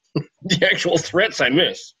targets. The actual threats I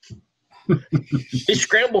miss. They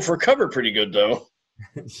scramble for cover pretty good, though.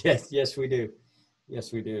 Yes, we do.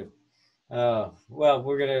 Yes, we do. Well,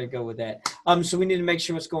 we're going to go with that. So we need to make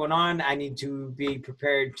sure what's going on. I need to be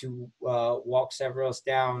prepared to walk Severus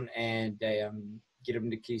down and get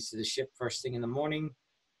him the keys to the ship first thing in the morning.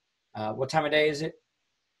 What time of day is it?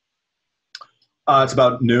 It's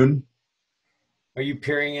about noon. Are you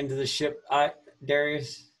peering into the ship,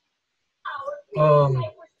 Darius?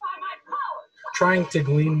 Trying to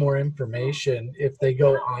glean more information. If they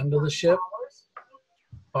go onto the ship,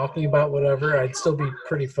 talking about whatever, I'd still be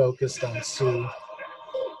pretty focused on Sue.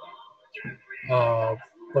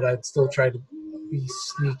 But I'd still try to be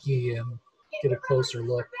sneaky and get a closer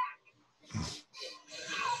look.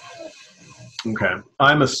 Okay.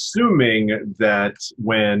 I'm assuming that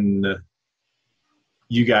when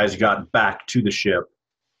you guys got back to the ship,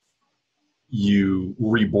 you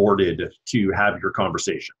reboarded to have your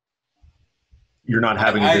conversation. You're not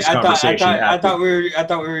having this conversation. I thought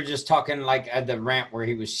we were just talking like at the ramp where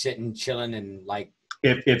he was sitting, chilling, and like.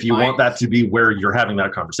 If you want that to be where you're having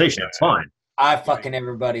that conversation, that's fine. I fucking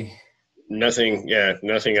everybody. Nothing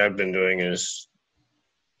I've been doing is.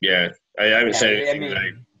 Yeah, I haven't said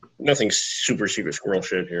anything. Nothing super secret squirrel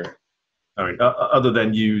shit here. All right. Other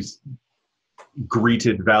than you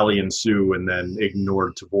greeted Valley and Sue and then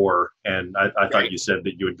ignored Tavor, and I thought you said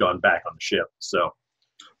that you had gone back on the ship. So.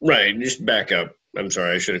 Right, just back up. I'm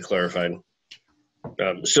sorry, I should have clarified.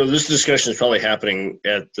 So this discussion is probably happening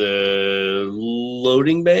at the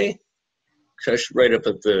loading bay? Right up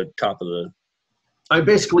at the top of the...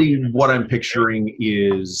 Basically, what I'm picturing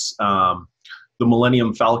is the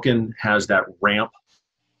Millennium Falcon has that ramp.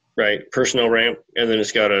 Right, personnel ramp, and then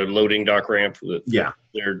it's got a loading dock ramp that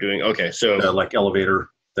they're doing. Okay, so... like elevator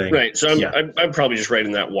thing. Right, so I'm probably just right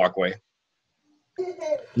in that walkway.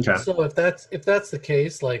 Okay. So if that's the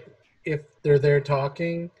case, like if they're there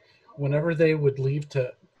talking, whenever they would leave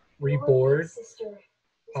to reboard,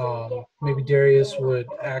 maybe Darius would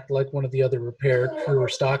act like one of the other repair crew or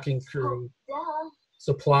stocking crew,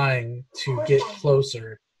 supplying to get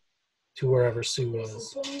closer to wherever Sue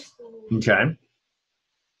was. Okay.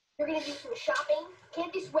 You're gonna do some shopping.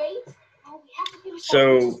 Can't this wait?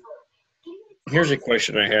 So here's a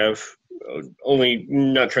question I have. Only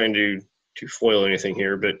not trying to foil anything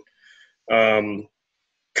here, but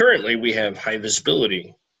currently we have high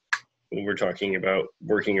visibility when we're talking about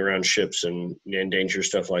working around ships and danger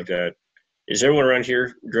stuff like that. Is everyone around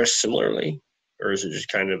here dressed similarly, or is it just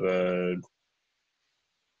kind of a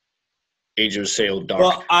Age of Sail dock?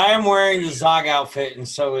 Well, I am wearing the Zog outfit, and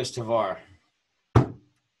so is Tavar.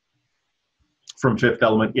 From Fifth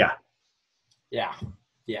Element, yeah. Yeah.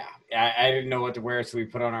 I didn't know what to wear, so we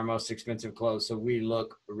put on our most expensive clothes, so we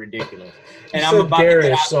look ridiculous. And You I'm said about to get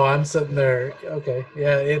garish, out. so I'm sitting there. Okay,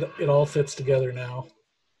 yeah, it all fits together now.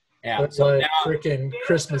 Yeah. There's So like now, freaking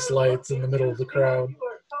Christmas lights in the middle of the crowd.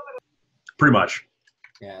 Pretty much.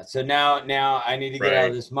 yeah. So now I need to get out of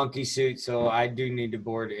Right. this monkey suit, so I do need to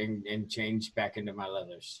board and change back into my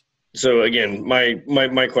leathers. So again,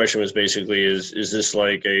 my question was basically is this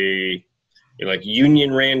like a like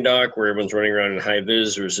Union Rand dock where everyone's running around in high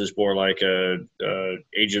vis, or is this more like a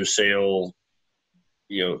Age of Sail,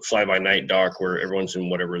 fly by night dock where everyone's in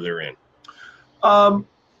whatever they're in?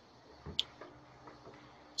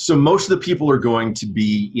 So most of the people are going to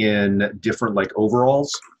be in different like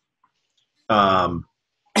overalls.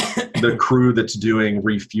 The crew that's doing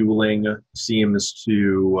refueling seems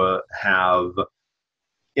to have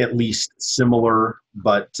at least similar,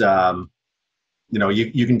 but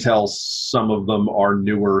you can tell some of them are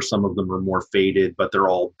newer, some of them are more faded, but they're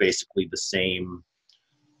all basically the same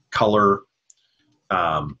color,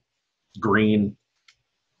 green.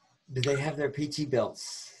 Do they have their PT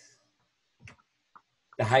belts?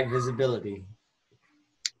 The high visibility.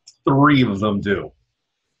 3 of them do.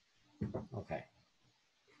 Okay.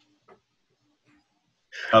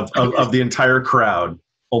 Of the entire crowd,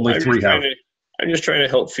 only 3 have. I'm just trying to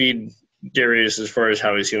help feed Darius as far as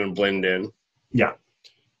how he's going to blend in. Yeah.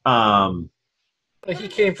 But he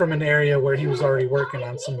came from an area where he was already working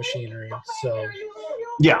on some machinery, so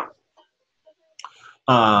Yeah.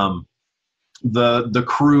 The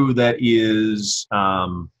crew that is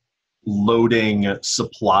loading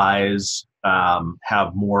supplies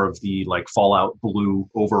have more of the like Fallout blue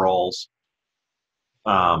overalls.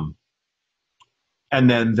 And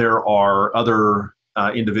then there are other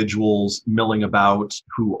individuals milling about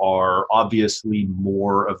who are obviously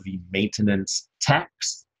more of the maintenance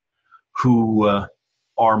techs, who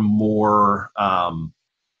are more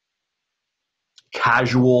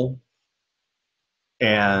casual,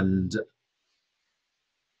 and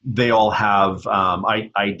they all have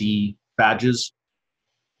ID badges.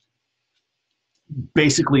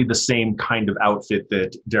 Basically the same kind of outfit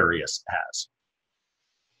that Darius has,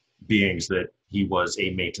 being that he was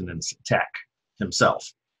a maintenance tech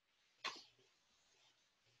himself.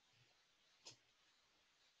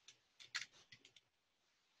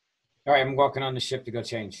 All right, I'm walking on the ship to go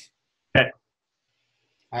change. Okay.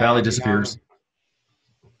 Valley disappears.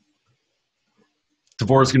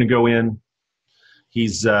 Tavor's going to go in.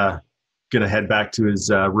 He's going to head back to his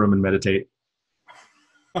room and meditate.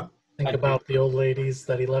 think about the old ladies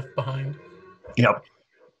that he left behind. Yep.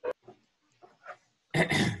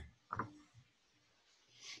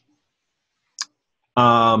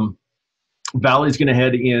 Valley's going to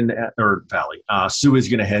head in, Sue is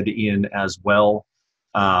going to head in as well.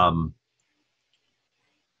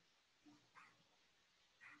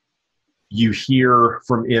 You hear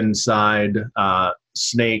from inside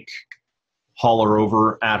Snake holler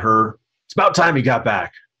over at her. It's about time you got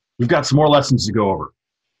back. We've got some more lessons to go over.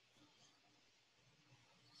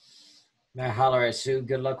 May I holler at Sue?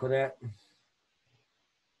 Good luck with that.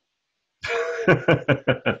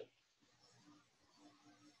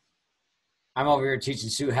 I'm over here teaching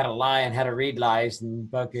Sue how to lie and how to read lies, and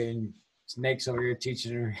fucking Snake's over here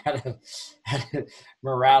teaching her how to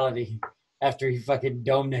morality after he fucking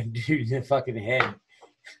domed that dude in the fucking head.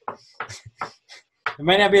 It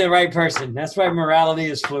might not be the right person. That's why morality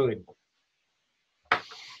is fluid.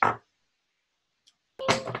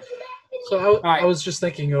 So I was just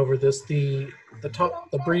thinking over this. The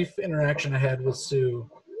brief interaction I had with Sue.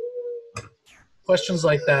 Questions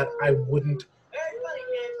like that I wouldn't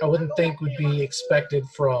think would be expected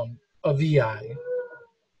from a VI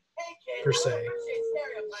per se.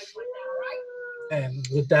 And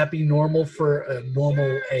would that be normal for a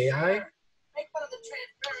normal AI?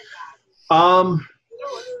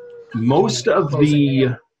 Most of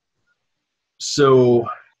the so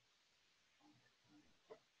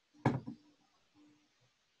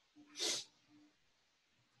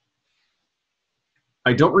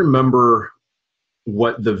I don't remember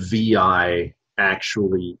what the VI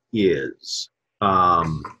actually is.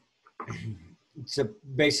 So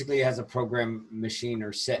basically it has a program machine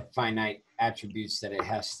or set finite attributes that it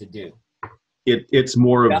has to do. It's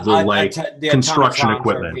more of the the construction automatrons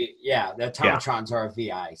equipment. The automatrons are a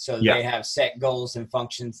VI. So they have set goals and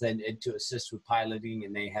functions to assist with piloting,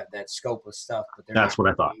 and they have that scope of stuff. But That's what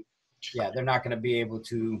I thought. They're not going to be able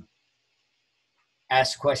to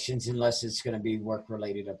ask questions unless it's going to be work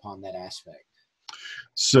related upon that aspect.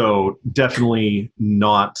 So definitely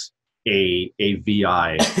not a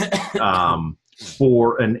VI.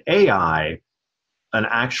 For an AI, an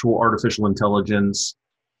actual artificial intelligence,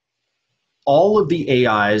 all of the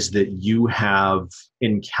AIs that you have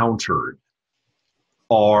encountered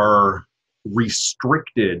are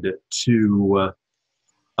restricted to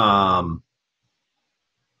how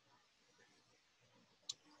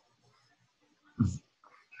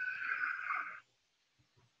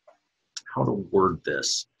to word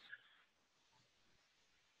this.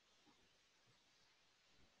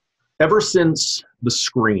 Ever since the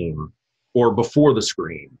Scream, or before the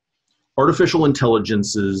Scream, artificial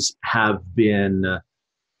intelligences have been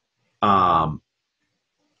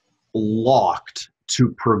locked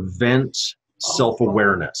to prevent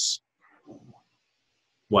self-awareness.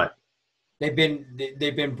 What? They've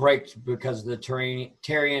been braked because of the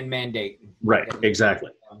Tarian mandate. Right, exactly.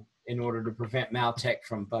 In order to prevent Maltech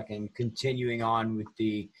from fucking continuing on with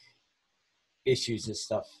the issues and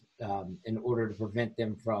stuff, in order to prevent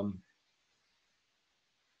them from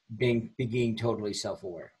being totally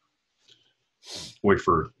self-aware. Wait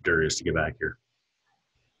for Darius to get back here.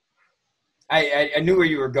 I knew where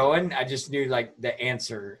you were going. I just knew like the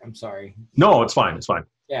answer. I'm sorry. No, it's fine. It's fine.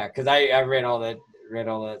 Yeah, because I read all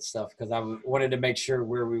that stuff because I wanted to make sure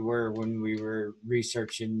where we were when we were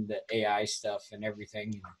researching the AI stuff and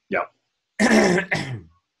everything. Yeah.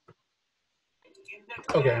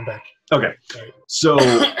 Okay, I'm back. Okay. So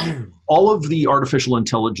all of the artificial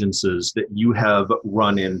intelligences that you have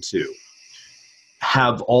run into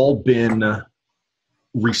have all been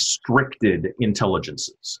restricted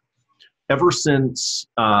intelligences. Ever since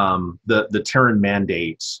the Terran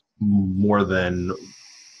mandate more than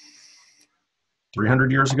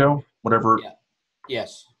 300 years ago, whatever. Yeah.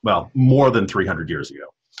 Yes. Well, more than 300 years ago.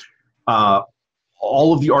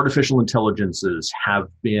 All of the artificial intelligences have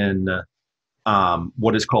been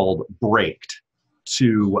what is called braked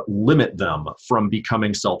to limit them from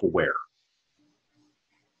becoming self-aware.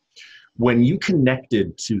 When you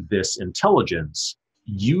connected to this intelligence,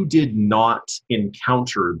 you did not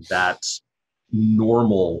encounter that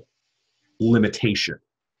normal limitation.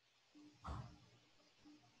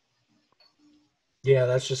 Yeah,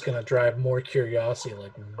 that's just gonna drive more curiosity.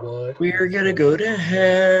 Like, what? We're gonna go to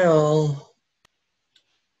hell.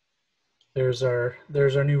 There's our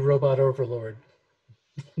new robot overlord.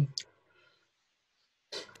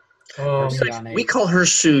 We call her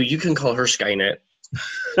Sue. You can call her Skynet.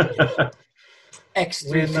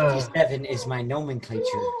 X357 is my nomenclature.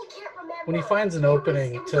 When he finds an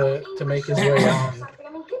opening to make his way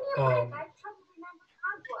on,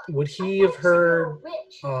 would he have heard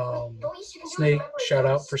Snake shout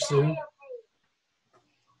out for Sue?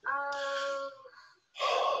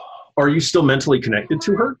 Are you still mentally connected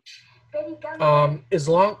to her? As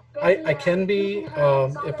long I can be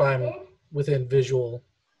if I'm within visual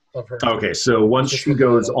of her. Okay, so once she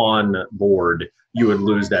goes on board, you would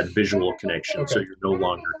lose that visual connection, so you're no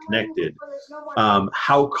longer connected.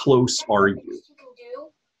 How close are you?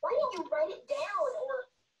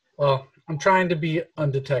 Well, I'm trying to be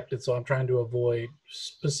undetected, so I'm trying to avoid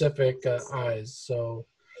specific eyes. So,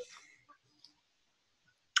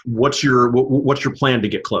 what's your plan to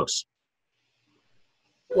get close?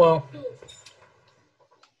 Well,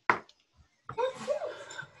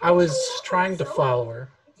 I was trying to follow her,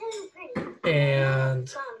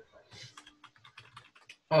 and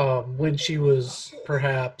when she was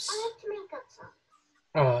perhaps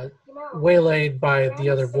waylaid by the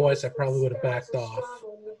other voice, I probably would have backed off,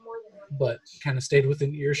 but kind of stayed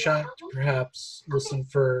within earshot to perhaps listen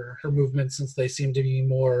for her movements, since they seem to be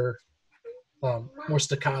more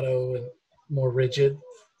staccato and more rigid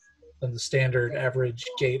than the standard average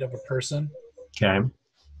gait of a person. Okay.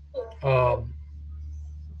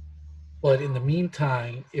 But in the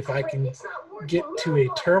meantime, if I can get to a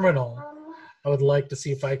terminal, I would like to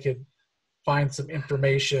see if I could find some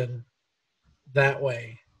information that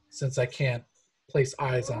way, since I can't place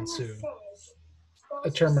eyes on Sue.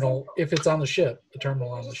 A terminal, if it's on the ship, a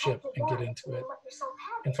terminal on the ship, and get into it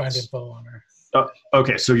and find info on her.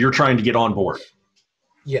 Okay, so you're trying to get on board.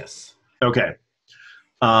 Yes. Okay.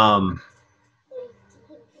 Go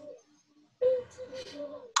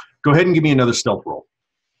ahead and give me another stealth roll.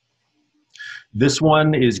 This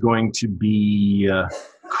one is going to be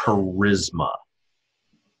charisma.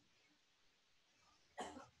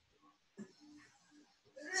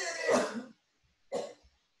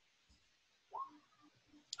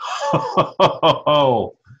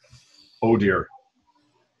 Oh dear.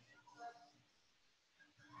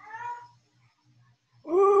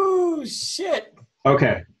 Ooh, shit.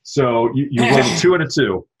 Okay, so you rolled a 2 and a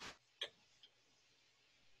 2.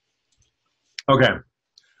 Okay.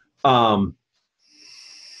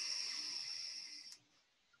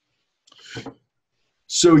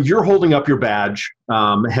 So you're holding up your badge,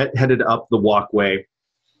 headed up the walkway.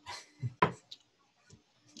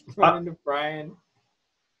 Run into Brian.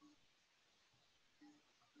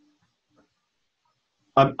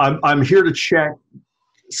 I'm here to check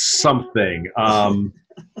something.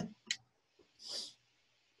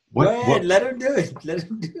 Go ahead, let him do it. Let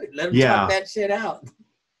him do it. Let him talk that shit out.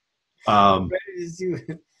 While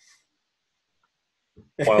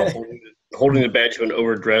holding the badge of an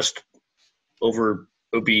overdressed, over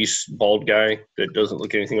obese, bald guy that doesn't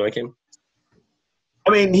look anything like him.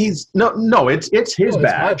 I mean, he's no. It's his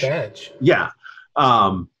badge. It's my badge. Yeah,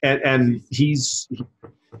 and he's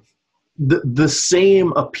the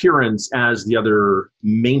same appearance as the other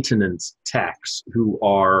maintenance techs who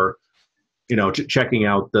are, checking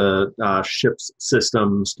out the ship's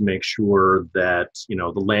systems to make sure that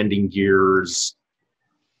the landing gears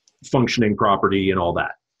functioning properly and all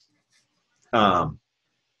that.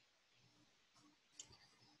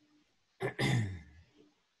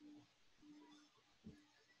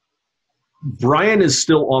 Brian is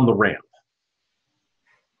still on the ramp.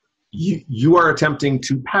 You are attempting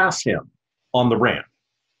to pass him on the ramp.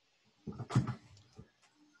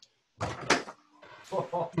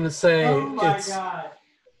 I'm going to say it's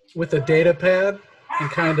with a data pad and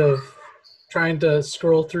kind of trying to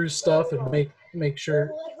scroll through stuff and make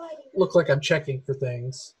sure, look like I'm checking for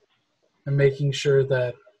things and making sure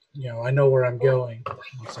that, I know where I'm going.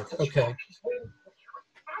 It's like, okay.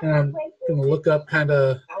 And I'm going to look up kind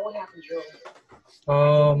of,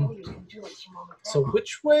 so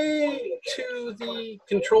which way to the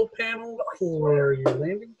control panel for your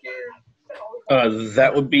landing gear?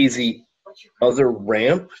 That would be the other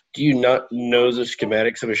ramp. Do you not know the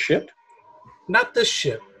schematics of a ship? Not this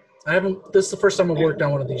ship. I haven't. This is the first time I've worked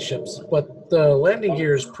on one of these ships, but the landing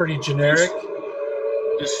gear is pretty generic.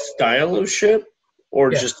 The style of ship, or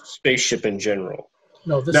just spaceship in general?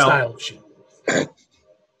 No, the style of ship.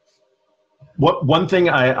 One thing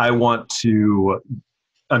I want to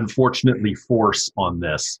unfortunately force on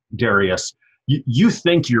this, Darius, you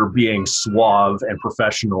think you're being suave and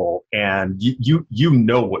professional, and you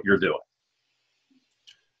know what you're doing.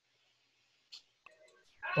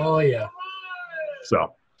 Oh yeah.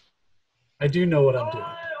 So I do know what I'm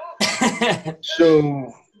doing.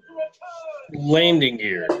 So landing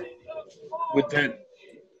gear, with that,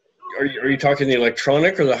 are you talking the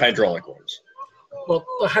electronic or the hydraulic ones? Well,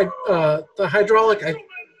 the hydraulic I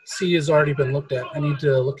see has already been looked at. I need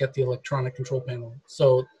to look at the electronic control panel.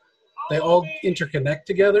 So they all interconnect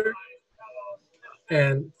together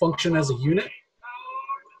and function as a unit.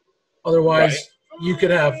 Otherwise, you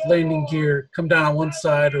could have landing gear come down on one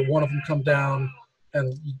side or one of them come down,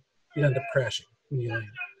 and you end up crashing when you land.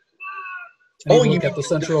 And you look at the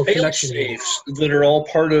central connection safes that are all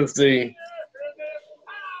part of the.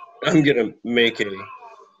 I'm gonna make a.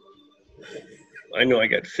 I know I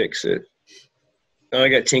got to fix it. Oh, I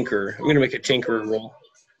got Tinker. I'm gonna make a Tinker roll.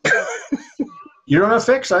 You don't have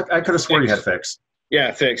fix? I could have sworn you had fix.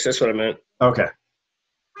 Yeah, fix. That's what I meant. Okay.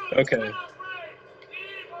 Okay.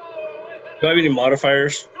 Do I have any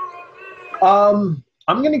modifiers? I'm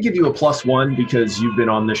going to give you a +1 because you've been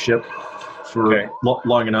on this ship for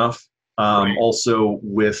long enough. Also,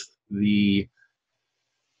 with the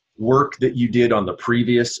work that you did on the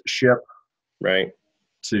previous ship,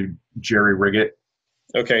 to jerry rig it.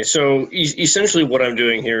 Okay, so essentially, what I'm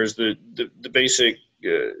doing here is the basic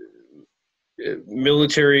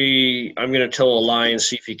military. I'm going to tell a lie and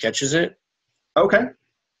see if he catches it. Okay. Does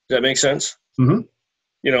that make sense? Mm-hmm.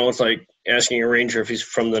 It's like asking a ranger if he's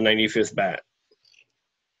from the 95th Bat.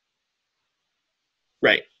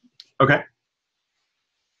 Right. Okay.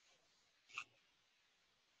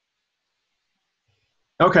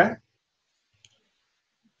 Okay.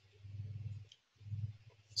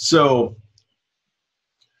 So,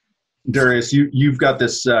 Darius, you've got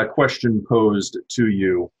this question posed to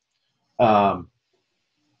you.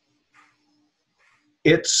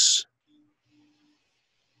 It's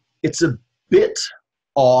a bit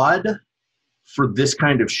odd for this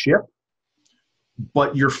kind of ship,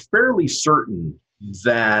 but you're fairly certain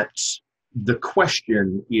that the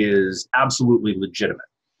question is absolutely legitimate.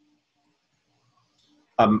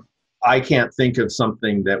 I can't think of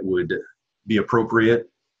something that would be appropriate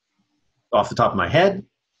off the top of my head,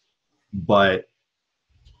 but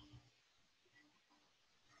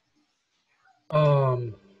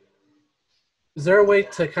Is there a way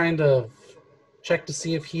to kind of check to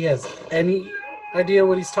see if he has any idea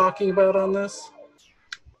what he's talking about on this?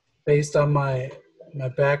 Based on my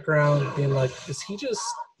background, being like, is he just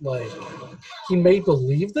like, he may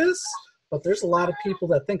believe this, but there's a lot of people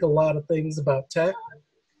that think a lot of things about tech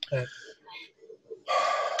that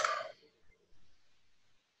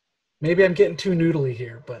maybe I'm getting too noodly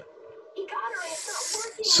here, but.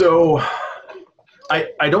 So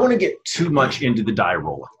I don't want to get too much into the die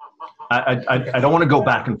rolling. I don't want to go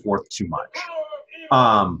back and forth too much.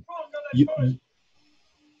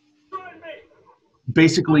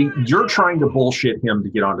 Basically, you're trying to bullshit him to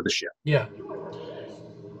get onto the ship. Yeah.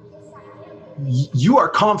 You are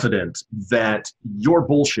confident that your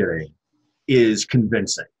bullshitting is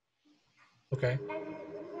convincing. Okay.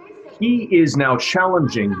 He is now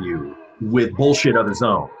challenging you with bullshit of his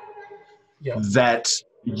own. Yeah. That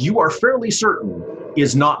you are fairly certain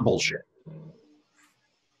is not bullshit.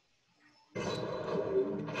 All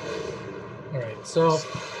right, so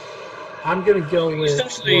I'm gonna go with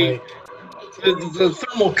essentially like, the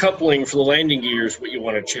thermal coupling for the landing gear is what you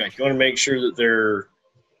want to check. You want to make sure that they're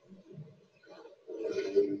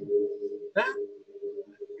that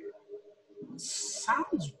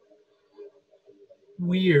sounds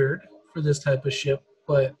weird for this type of ship,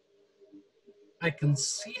 but I can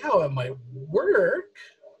see how it might work.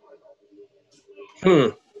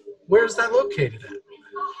 Where's that located at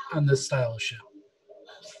on this style of ship?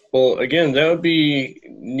 Well, again, that would be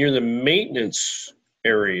near the maintenance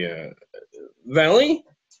area. Valley?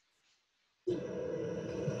 You're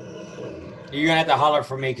gonna have to holler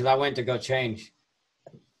for me because I went to go change.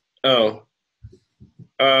 Oh.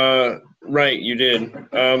 Right, you did.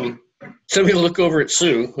 Somebody look over at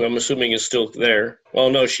Sue, who I'm assuming is still there. Well,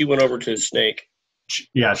 no, she went over to Snake.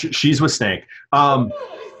 Yeah, she's with Snake.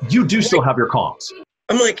 You do still have your comms.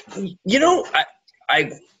 I'm like, you know,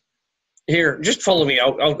 I here, just follow me.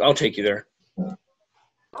 I'll take you there.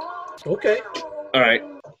 Okay. All right.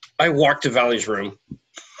 I walked to Valley's room.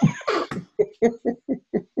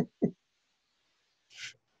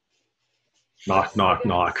 Knock, knock,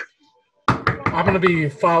 knock. I'm going to be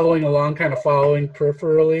following along, kind of following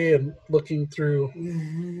peripherally and looking through.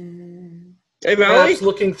 Hey, Valley? Perhaps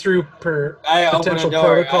looking through potential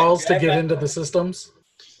protocols to get into the systems.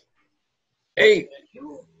 Hey,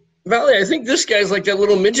 Valley, I think this guy's like that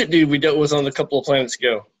little midget dude we dealt with on a couple of planets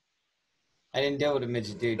ago. I didn't deal with a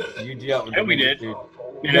midget dude. You dealt with Yeah, a we midget did. dude.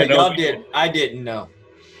 Yeah, No, no, y'all we did. I didn't know.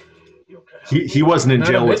 He wasn't in Not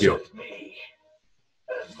a jail with you.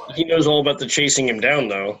 midget. He knows all about the chasing him down,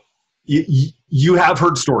 though. You have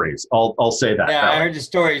heard stories. I'll say that. Yeah, Valley. I heard the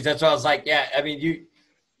stories. That's why I was like, yeah. I mean, you.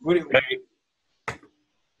 Right.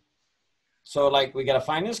 So, like, we gotta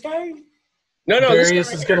find this guy. No,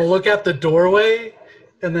 Darius is going to look at the doorway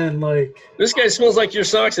and then, like. This guy smells like your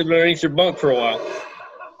socks have been underneath your bunk for a while.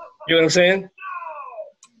 You know what I'm saying?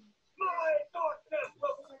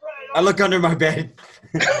 I look under my bed.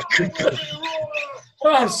 I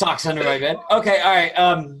don't have socks under my bed. Okay, all right.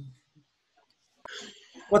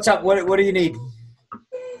 What's up? What do you need?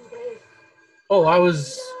 Oh, I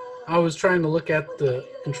was trying to look at the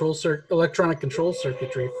electronic control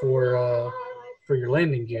circuitry for your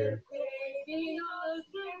landing gear.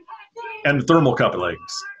 And the thermal couplings.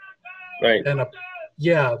 Right. And the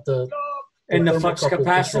flux thermocouple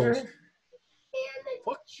capacitor? controls.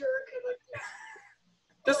 Fuck.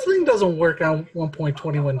 This thing doesn't work on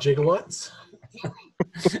 1.21 gigawatts.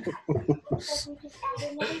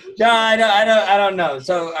 No, I don't know.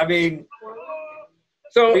 So I mean,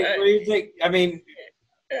 So, what do you think? I mean,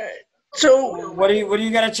 so what do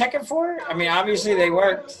you got to check it for? I mean, obviously they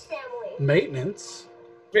work. Maintenance.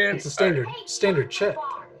 man, It's a standard check.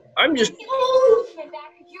 I'm just.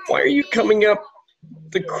 Why are you coming up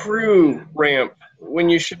the crew ramp when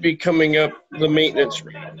you should be coming up the maintenance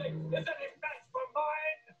ramp?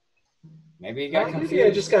 Maybe you got confused. Maybe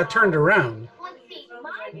I just got turned around.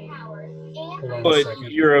 Hold on a But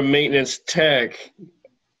second. you're a maintenance tech.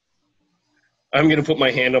 I'm gonna put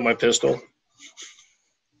my hand on my pistol.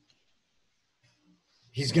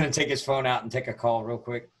 He's gonna take his phone out and take a call real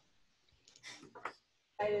quick.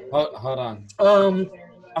 Hold on. I'm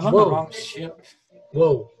on the wrong ship.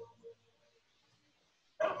 Whoa.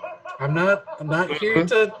 I'm not here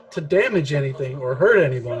to damage anything or hurt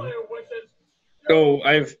anyone. Oh,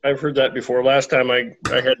 I've heard that before. Last time I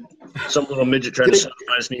had some little midget try to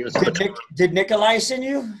sodomize me with the Did Nikolai send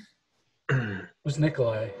you? Who's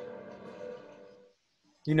Nikolai?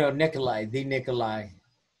 You know Nikolai, the Nikolai.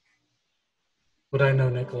 Would I know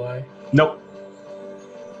Nikolai? Nope.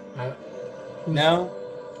 No?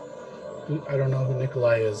 I don't know who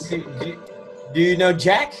Nikolai is. Do you know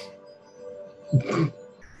Jack?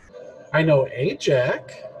 I know a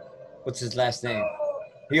Jack. What's his last name?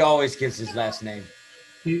 He always gives his last name.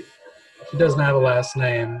 He doesn't have a last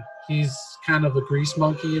name. He's kind of a grease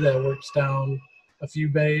monkey that works down a few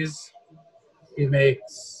bays. He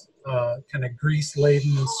makes kind of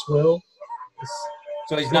grease-laden swill.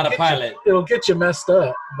 So he's not a pilot. It'll get you messed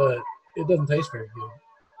up, but it doesn't taste very good.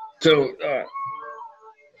 So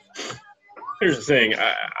here's the thing.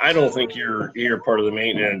 I don't think you're part of the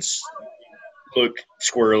maintenance. Look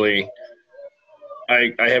squirrely.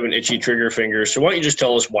 I have an itchy trigger finger. So why don't you just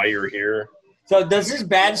tell us why you're here? So does his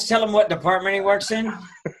badge tell him what department he works in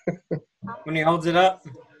when he holds it up?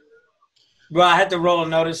 Well, I had to roll a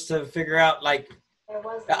notice to figure out, like,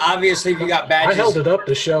 obviously if you got badges. I held it up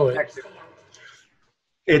to show it.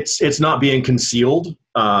 It's not being concealed.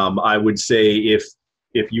 I would say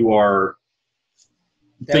if you are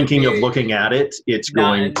thinking of looking at it, it's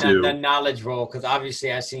going to the knowledge roll, because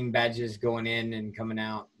obviously I've seen badges going in and coming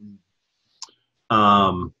out.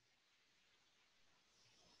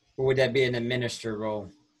 Or would that be an administer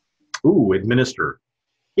roll? Ooh, administer.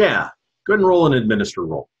 Yeah, go ahead and roll an administer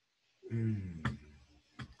roll. I'm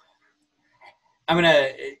gonna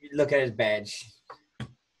look at his badge.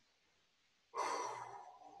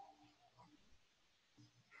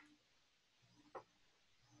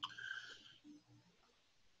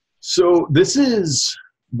 So this is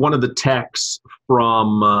one of the techs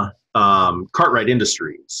from Cartwright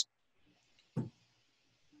Industries,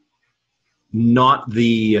 not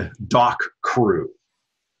the dock crew.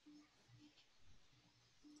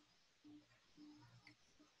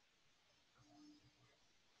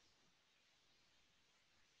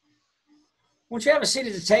 Won't you have a seat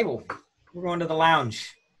at the table? We're going to the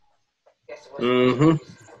lounge. Mm-hmm.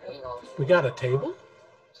 We got a table?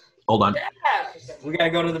 Hold on. Yeah, we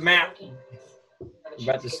gotta go to the map. We're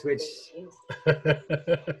about to switch.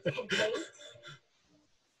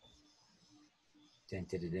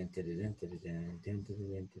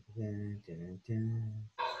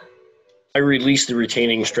 I released the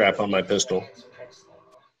retaining strap on my pistol.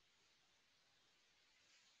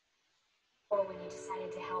 Or when you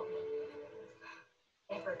decided to help me.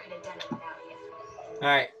 Never could have done it without you. All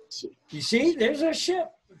right. You see, there's our ship.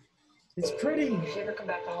 It's pretty.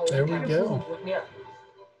 There we go.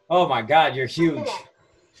 Oh my God, you're huge.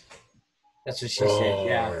 That's what she said.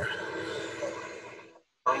 Yeah.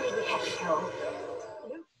 I need to have to go.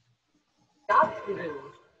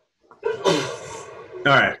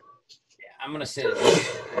 All right. Yeah, I'm gonna sit.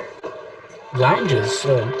 Lounges.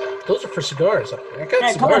 Those are for cigars. I got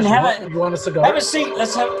Yeah, cigars. come on, You want a cigar? Have a seat.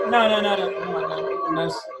 Let's have. No.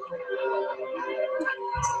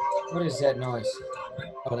 What is that noise?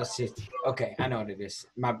 Oh, let's see. Okay, I know what it is.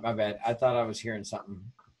 My bad. I thought I was hearing something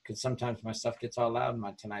because sometimes my stuff gets all loud and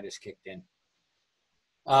my tinnitus kicked in.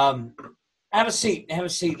 Have a seat. Have a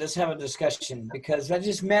seat. Let's have a discussion because I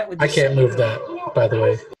just met with. I can't move that, by the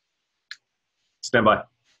way. Stand by.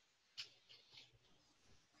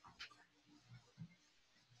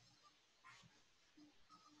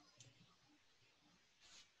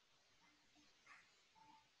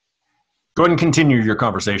 Go ahead and continue your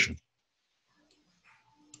conversation.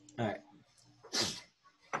 All right.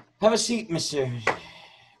 Have a seat, Mr.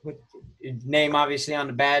 With name obviously on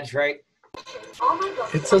the badge, right?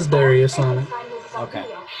 It says Darius on it. Okay.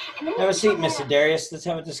 Have a seat, Mr. Darius. Let's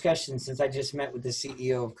have a discussion since I just met with the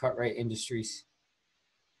CEO of Cartwright Industries.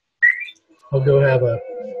 I'll go have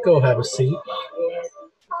a seat.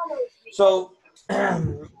 So,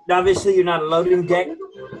 obviously, you're not a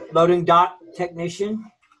loading dock technician.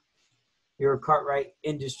 You're a Cartwright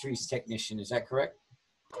Industries technician. Is that correct?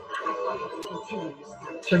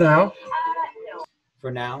 For now. For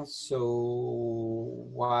now. So,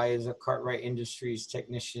 why is a Cartwright Industries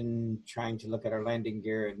technician trying to look at our landing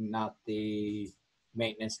gear and not the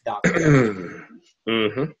maintenance dock?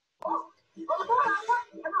 Mm-hmm.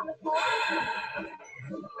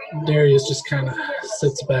 Darius just kind of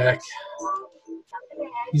sits back.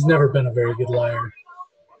 He's never been a very good liar.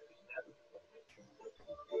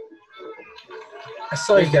 I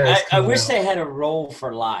saw you guys. I wish they had a role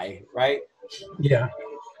for lie, right? Yeah.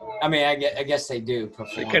 I mean, I guess they do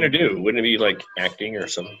perform. They kind of do. Wouldn't it be like acting or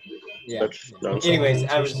something? Yeah. No. Anyways,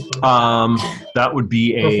 I was. That would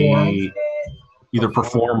be either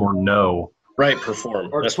perform or no. Right, perform.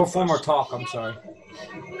 Or That's perform or talk. I'm sorry.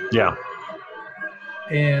 Yeah.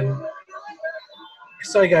 And I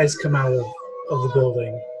saw you guys come out of the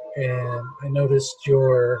building, and I noticed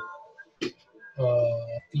your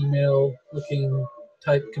female-looking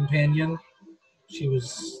type companion. She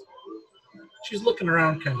was looking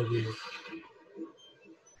around kind of weird.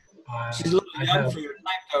 She's looking young for your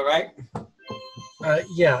type, though, right?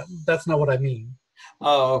 Yeah, that's not what I mean.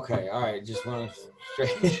 Oh, okay. All right. Just want to.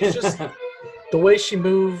 She just the way she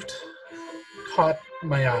moved caught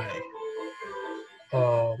my eye.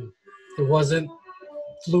 It wasn't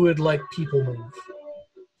fluid like people move.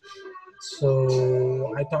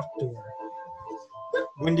 So I talked to her.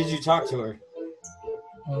 When did you talk to her?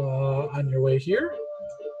 On your way here?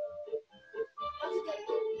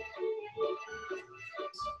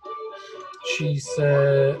 She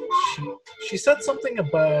said she said something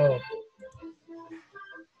about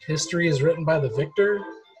history is written by the victor.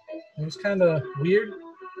 It was kind of weird,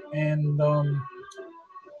 and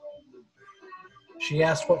she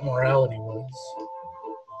asked what morality was.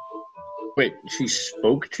 Wait, she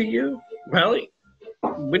spoke to you, Valley?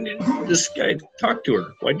 When did this guy talk to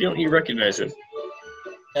her? Why don't you recognize him?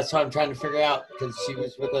 That's what I'm trying to figure out because she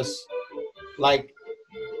was with us. Like,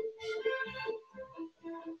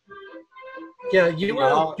 Yeah, you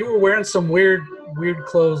were wearing some weird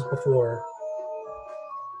clothes before.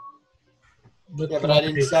 yeah, but I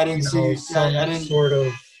didn't see you. Some I didn't. sort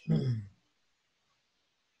of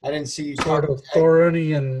I didn't see you. sort of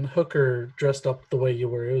Thoronian hooker dressed up the way you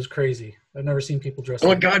were. It was crazy. I've never seen people dressed Oh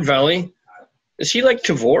my like God, Valley. Is he like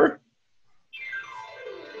Tavor?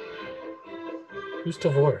 Who's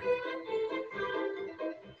Tavor?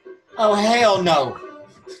 Oh hell no!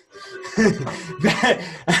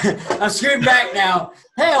 I'm screaming back now.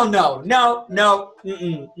 Hell no! No! No!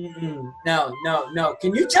 Can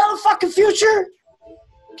you tell the fucking future?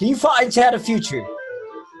 Can you tell the future?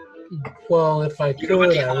 Well, if I know what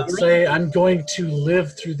could, the I would say I'm going to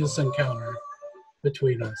live through this encounter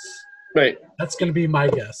between us. Right. That's going to be my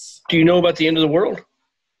guess. Do you know about the end of the world?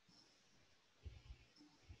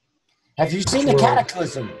 Have you seen the World.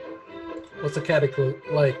 Cataclysm? What's a cataclysm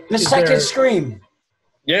like? The second scream.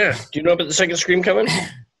 Yeah. Do you know about the second scream coming?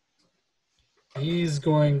 He's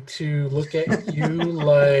going to look at you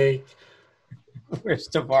like. Where's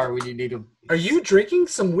the bar when you need him? Are you drinking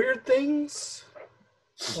some weird things?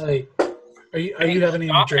 Like, are you having any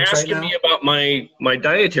Stop drinks right asking now? me about my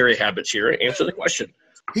dietary habits here. Answer the question.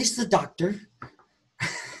 He's the doctor.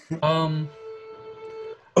 I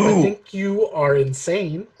Oh, think you are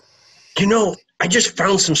insane. you know, I just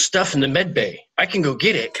found some stuff in the med bay. I can go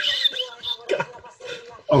get it.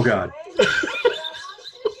 Oh God.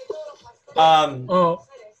 Oh,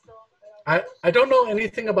 I don't know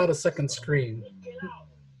anything about a second screen.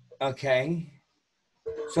 Okay.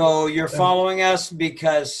 So you're following us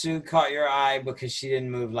because Sue caught your eye because she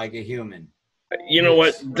didn't move like a human. You know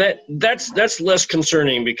what? That's less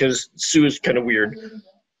concerning because Sue is kind of weird.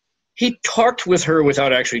 He talked with her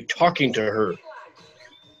without actually talking to her.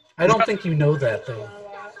 I don't think you know that though.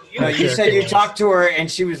 No, you said you talked to her and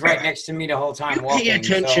she was right next to me the whole time You walking. pay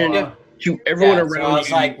attention So, to everyone yeah, around so I was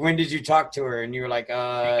you like, when did you talk to her? And you were like,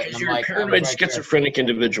 because and I'm you're like, a I was paranoid right there. schizophrenic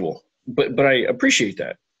individual. But I appreciate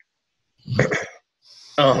that.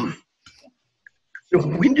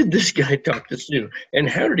 When did this guy talk to Sue? And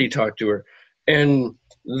how did he talk to her? And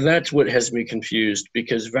that's what has me confused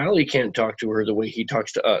because Valley can't talk to her the way he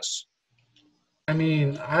talks to us. I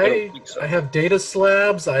mean, don't I think so. have data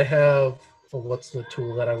slabs. I have what's the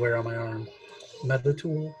tool that I wear on my arm? Meta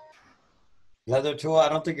tool? Leather tool? I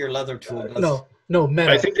don't think your leather tool does. No,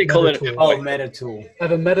 meta. I think they call meta it a tool. Oh, meta tool. I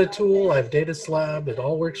have a meta tool. I have data slab. It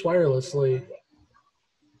all works wirelessly.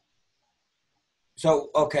 So,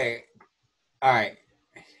 okay. All right.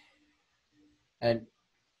 And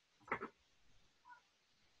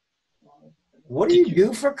what do you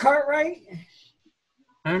do for Cartwright?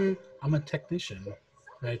 I'm a technician.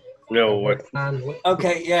 No, what?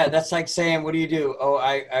 Okay, yeah, that's like saying, what do you do? Oh,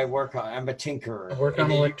 I work on, I'm a tinkerer. I work on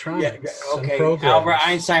And then electronics and okay, programs. Albert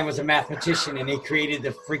Einstein was a mathematician and he created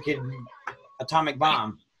the freaking atomic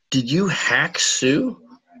bomb. Did you hack Sue?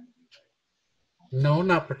 No,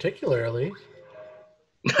 not particularly.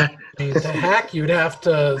 I mean, to hack, you'd have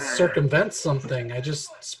to circumvent something.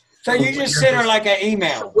 So you just sent her like an So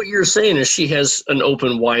email. what you're saying is she has an open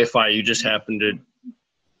Wi-Fi you just happened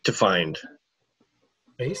to find.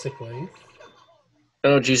 Basically.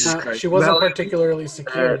 Oh, Jesus Christ. She wasn't Valley, particularly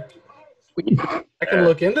secure. I can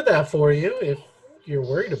look into that for you if you're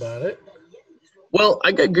worried about it. Well,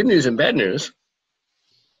 I got good news and bad news.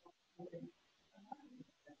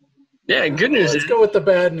 Yeah, good news Let's is, go with the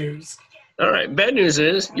bad news. all right, bad news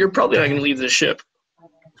is you're probably not going to leave this ship.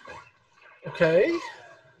 Okay.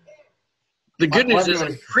 The good news is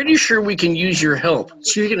I'm pretty sure we can use your help.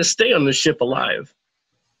 So you're going to stay on the ship alive.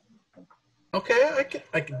 Okay,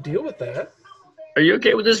 I can deal with that. Are you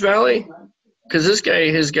okay with this, Valley? Because this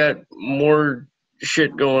guy has got more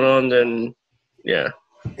shit going on than, yeah.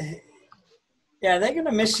 Yeah, they're going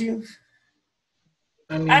to miss you.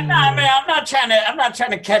 I mean, I'm not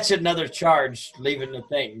trying to catch another charge leaving the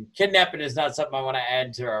thing. Kidnapping is not something I want to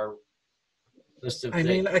add to our list of I things.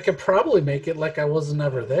 mean, I could probably make it like I wasn't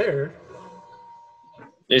ever there.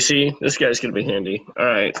 You see, this guy's gonna be handy. All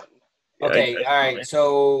right. Okay, all right.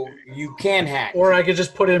 So you can hack. Or I could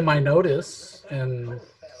just put in my notice and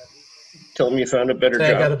Tell him you found a better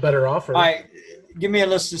say I got a job. better offer. All right, give me a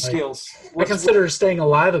list of skills. I consider staying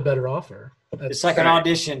alive a better offer. It's like an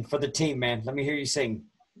audition for the team, man. Let me hear you sing.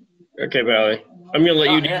 Okay, Valley. I'm gonna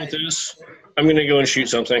let you deal with this. I'm gonna go and shoot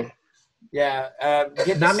something. Yeah.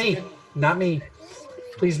 Not me. Not me.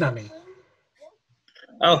 Please, not me.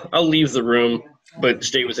 I'll leave the room, but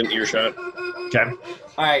stay within earshot. Okay.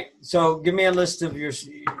 All right. So give me a list of your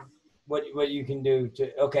what you can do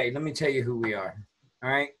to. Okay, let me tell you who we are. All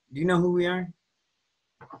right. Do you know who we are?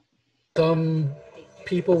 Some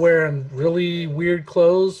people wearing really weird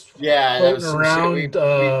clothes, Yeah, that was floating some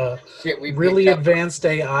around we really picked up. advanced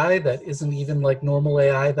AI that isn't even like normal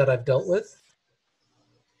AI that I've dealt with.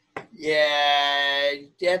 Yeah,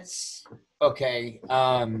 that's okay.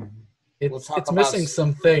 It's missing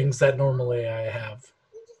some things that normal AI have.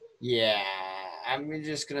 Yeah, I'm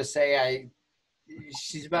just gonna say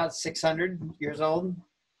she's about 600 years old.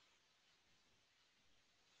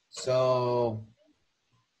 So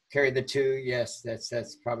carry the 2. Yes,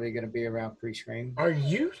 that's probably gonna be around pre-screen.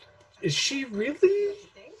 Is she really?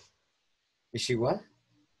 Is she what?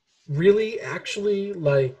 Really, actually,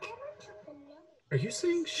 like? Are you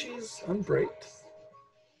saying she's unbraked?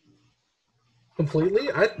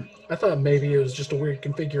 Completely? I thought maybe it was just a weird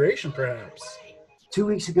configuration, perhaps. 2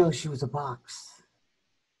 weeks ago, she was a box.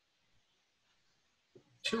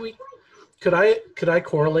 2 weeks. Could I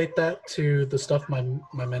correlate that to the stuff my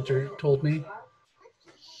mentor told me,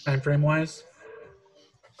 time frame wise?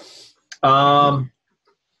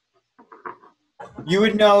 You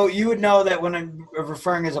would know that when I'm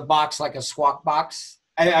referring as a box, like a squawk box.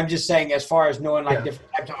 I'm just saying, as far as knowing like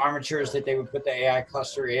different types of armatures that they would put the AI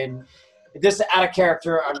cluster in. This out of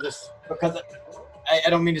character. I'm just because I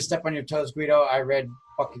don't mean to step on your toes, Guido. I read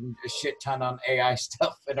fucking a shit ton on AI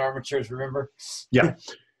stuff and armatures. Remember? Yeah.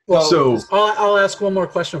 Well, so I'll ask one more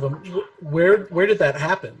question of him. Where did that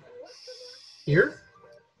happen? Here?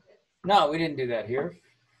 No, we didn't do that here.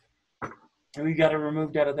 And we got her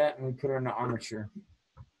removed out of that, and we put her in the armature.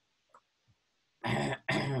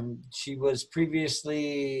 She was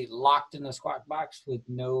previously locked in the squawk box with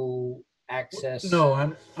no access. No,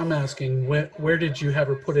 I'm asking where did you have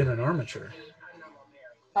her put in an armature?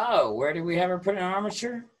 Oh, where did we have her put in an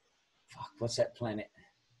armature? Fuck, what's that planet?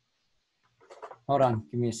 Hold on,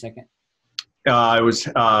 give me a second. it was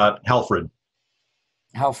Halfred.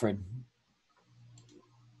 Halfred.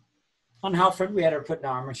 On Halfred, we had her put in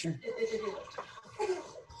an armature.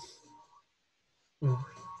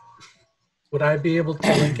 Would I be able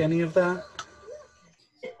to link any of that?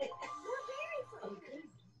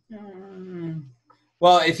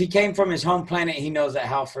 Well, if he came from his home planet, he knows that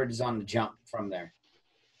Halfred is on the jump from there.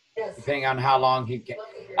 Yes. Depending on how long he can.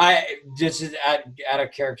 This is out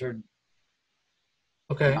of character.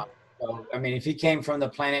 Okay. So, I mean, if he came from the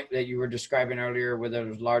planet that you were describing earlier where there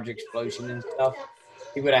was large explosion and stuff,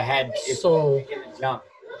 he would have had so jump.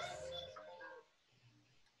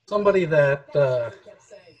 Somebody that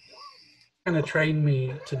kind of trained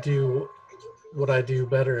me to do what I do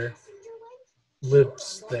better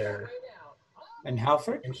lives there. And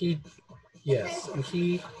Halford? And he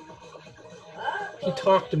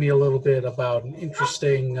talked to me a little bit about an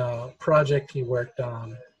interesting project he worked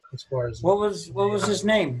on as far as what was his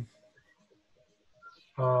name?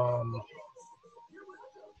 What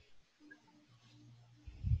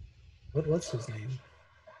was his name?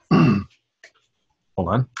 Hold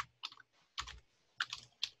on.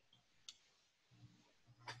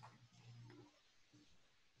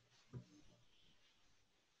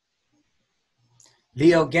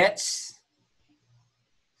 Leo Getz?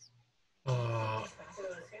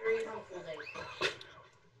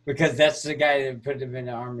 Because that's the guy that put him in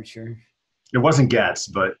the armature. It wasn't Getz,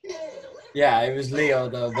 but... Yeah, it was Leo,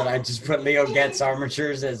 though, but I just put Leo Getz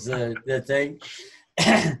armatures as the thing.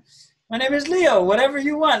 My name is Leo. Whatever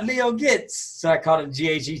you want, Leo Getz. So I called him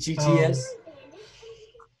G-H-E-T-T-S.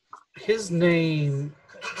 His name,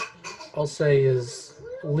 I'll say, is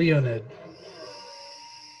Leonid.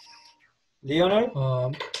 Leonid?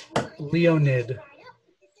 Leonid.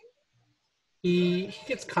 He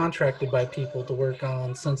gets contracted by people to work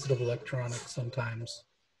on sensitive electronics sometimes.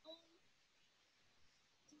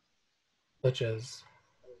 Such as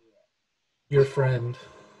your friend.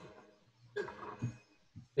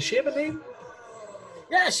 Does she have a name?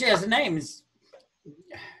 Yeah, she has a name.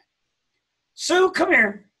 Sue, come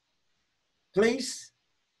here. Please.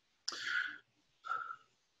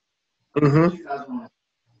 Mm-hmm.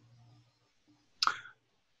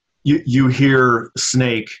 You hear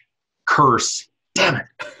Snake curse, "Damn it!"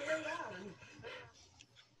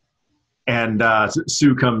 And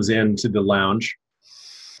Sue comes into the lounge.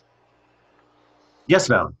 Yes,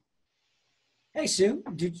 Val. Hey, Sue,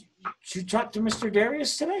 did you talk to Mr.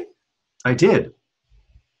 Darius today? I did.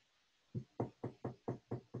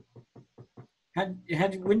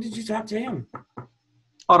 When did you talk to him?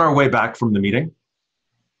 On our way back from the meeting.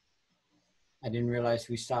 I didn't realize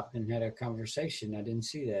we stopped and had a conversation. I didn't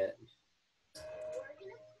see that.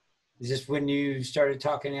 Is this when you started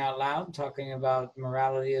talking out loud, talking about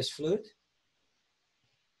morality as fluid?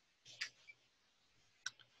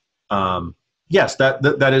 Yes,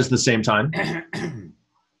 that is the same time.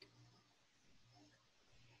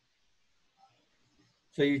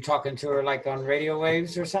 So you talking to her like on radio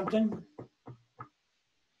waves or something?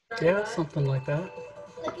 Yeah, something like that.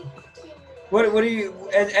 What do you,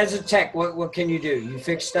 as a tech, what can you do? You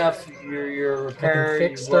fix stuff, you're a repairer, I can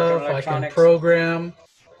fix you work on stuff, I can electronics? program,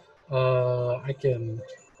 I can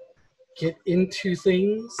get into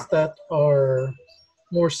things that are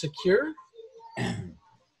more secure,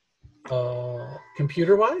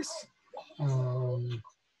 computer-wise.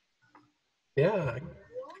 Yeah, I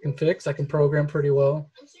can fix, I can program pretty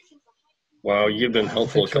well. Wow, you've been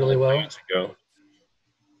helpful a Fix couple really of well. minutes ago.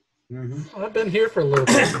 Mm-hmm. I've been here for a little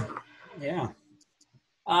bit. Yeah.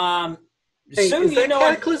 Hey, Sue, is you that know what?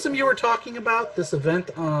 cataclysm you were talking about? This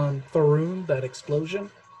event on Tharoon, that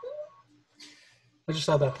explosion? I just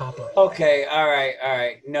saw that pop up. Okay, all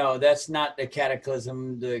right. No, that's not the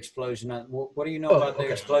cataclysm, the explosion. What do you know about the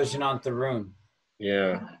explosion on Tharoon?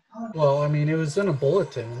 Yeah. Well, I mean, it was in a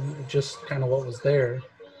bulletin, just kind of what was there.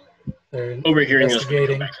 They're Overhearing us when you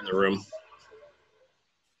come investigating. back in the room.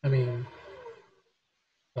 I mean,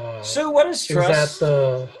 Sue, what is it was trust?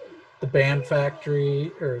 at the band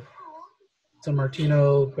factory, or San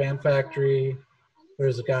Martino band factory.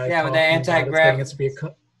 There's a guy Yeah, with the talking about it, saying anti-grav it's to be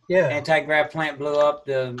yeah, anti-grav plant blew up,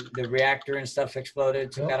 the reactor and stuff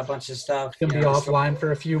exploded, took out a bunch of stuff. it's gonna be offline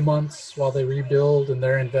for a few months while they rebuild, and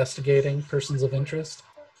they're investigating persons of interest.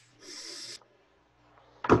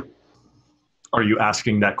 Are you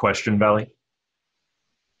asking that question, Valley?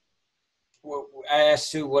 I asked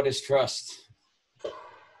Sue, what is trust?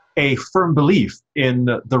 A firm belief in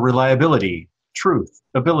the reliability, truth,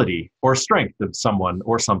 ability, or strength of someone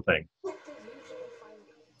or something.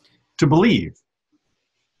 To believe.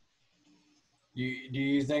 Do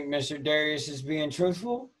you think Mr. Darius is being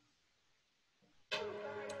truthful?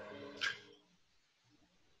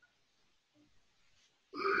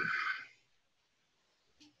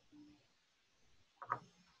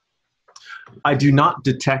 I do not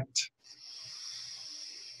detect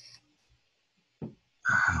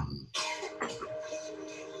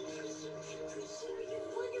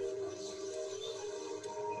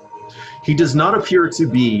he does not appear to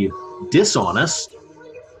be dishonest.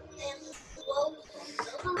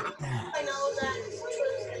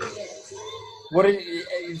 What did,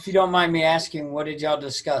 if you don't mind me asking, what did y'all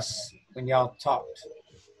discuss when y'all talked?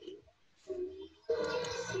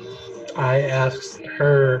 I asked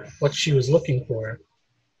her what she was looking for,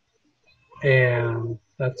 and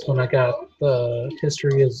that's when I got the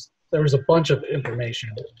history. There was a bunch of information,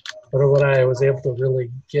 but what I was able to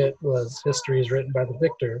really get was histories written by the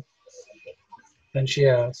victor. Then she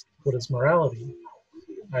asked, what is morality?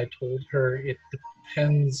 I told her it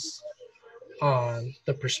depends on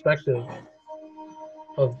the perspective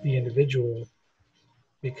of the individual,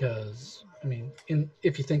 because, I mean,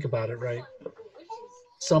 if you think about it, right,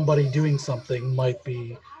 somebody doing something might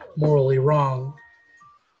be morally wrong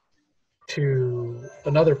to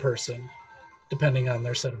another person, depending on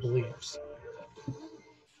their set of beliefs.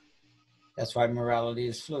 That's why morality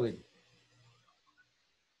is fluid.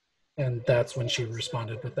 And that's when she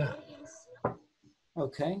responded with that.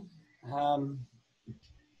 Okay.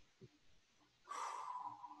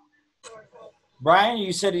 Brian,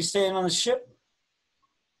 you said he's staying on the ship?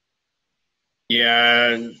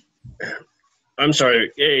 Yeah. I'm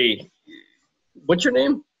sorry. Hey, what's your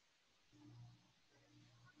name?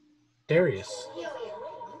 Darius.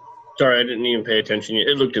 Sorry, I didn't even pay attention.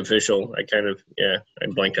 It looked official. I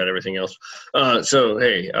blanked out everything else. So,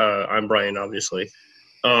 hey, I'm Brian, obviously.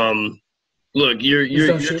 Look,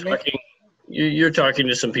 you're talking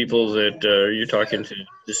to some people that you're talking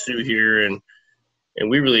to Sue here, and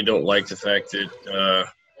we really don't like the fact that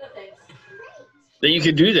you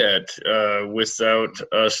could do that without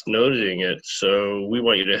us noticing it. So we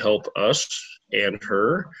want you to help us and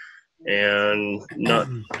her, and not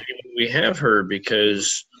we have her,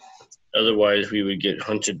 because otherwise we would get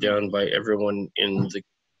hunted down by everyone in the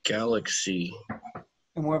galaxy.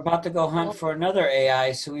 And we're about to go hunt for another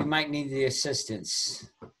AI, so we might need the assistance.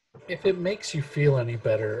 If it makes you feel any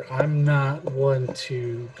better, I'm not one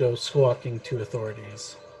to go squawking to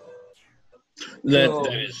authorities. Cool.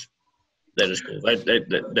 That is cool.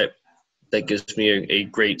 That gives me a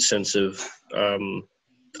great sense of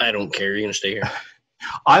I don't care. You're gonna stay here.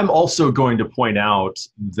 I'm also going to point out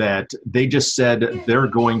that they just said they're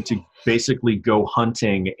going to basically go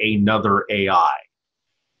hunting another AI.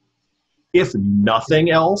 If nothing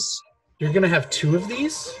else, You're going to have 2 of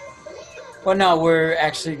these? Well, no, we're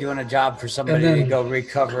actually doing a job for somebody And then- to go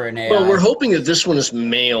recover an AI. Well, we're hoping that this one is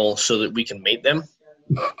male so that we can mate them.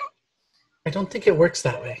 I don't think it works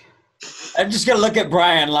that way. I'm just going to look at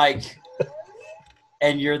Brian like,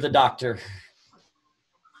 and you're the doctor.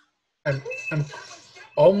 I'm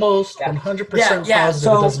almost 100% positive it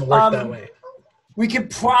doesn't work that way. We could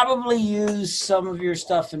probably use some of your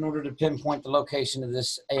stuff in order to pinpoint the location of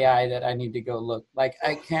this AI that I need to go look. Like,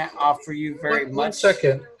 I can't offer you very much. 1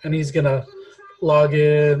 second, and he's going to log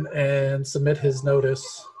in and submit his notice.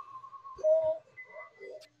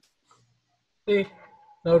 See?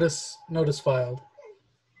 Notice filed.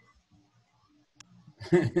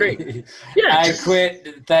 Great. Yeah, I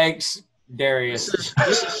quit. Thanks, Darius. This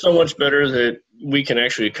is so much better that we can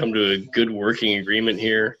actually come to a good working agreement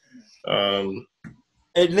here.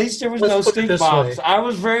 At least there was Let's no put it stink this bombs. way. I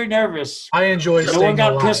was very nervous. I enjoy No staying one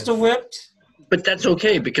got alive. pistol whipped? But that's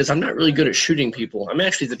okay because I'm not really good at shooting people. I'm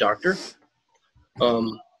actually the doctor.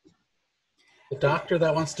 The doctor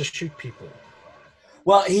that wants to shoot people.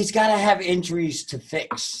 Well, he's got to have injuries to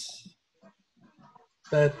fix.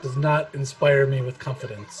 That does not inspire me with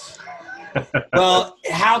confidence. Well,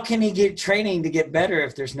 how can he get training to get better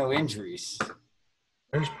if there's no injuries?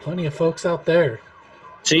 There's plenty of folks out there.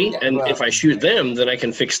 See, and well- if I shoot them, then I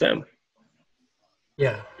can fix them.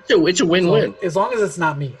 Yeah. It's a win-win. As long as it's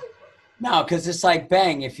not me. No, because it's like,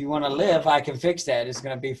 bang, if you want to live, I can fix that. It's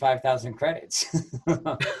going to be 5,000 credits.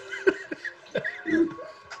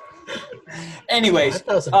 Anyways,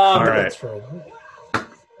 5,000 All credits right. for a week.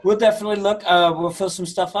 we'll definitely look. We'll fill some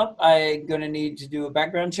stuff up. I'm going to need to do a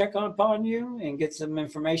background check upon you and get some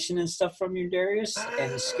information and stuff from you, Darius,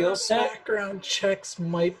 and the skill set. Background checks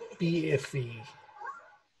might be iffy.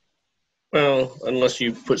 Well, unless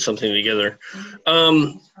you put something together.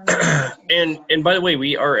 And by the way,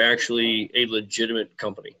 we are actually a legitimate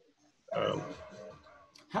company.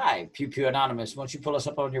 Hi, Pew-Pew Anonymous. Won't you pull us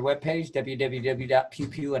up on your webpage,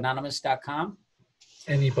 www.pewpewanonymous.com?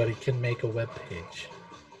 Anybody can make a web page.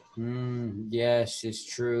 Yes, it's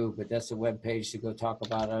true, but that's a web page to go talk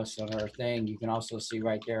about us on our thing. You can also see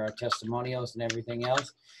right there our testimonials and everything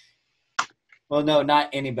else. Well, no, not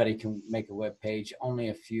anybody can make a web page. Only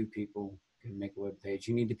a few people can make a web page.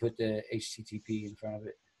 You need to put the HTTP in front of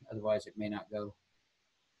it. Otherwise, it may not go.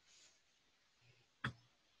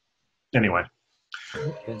 anyway.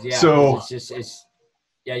 'Cause, yeah, So- it's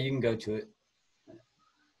yeah, you can go to it.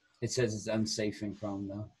 It says it's unsafe in Chrome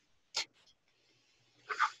though.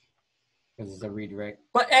 Because it's a redirect.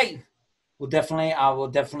 But hey, I will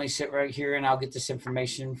definitely sit right here and I'll get this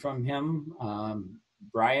information from him.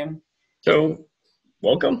 Brian. So,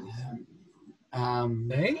 welcome.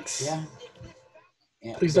 Thanks. Yeah.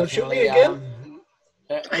 Please don't shoot me definitely, again.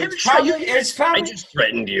 It's probably I just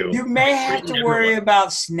threatened you. you may have to Threatened worry everyone.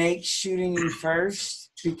 about snakes shooting you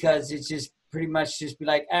first because it's just pretty much just be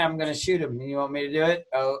like, hey, I'm going to shoot him. And you want me to do it?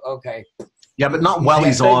 Oh, okay. Yeah, but not while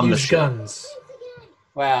he's That on the use ship. guns.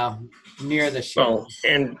 Well, near the ship. Well,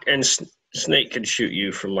 and Snake could shoot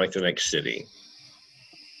you from like the next city.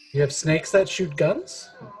 You have snakes that shoot guns?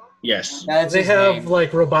 Yes. That's They his have name.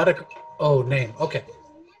 like robotic. Oh, name. Okay.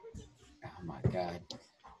 Oh my god.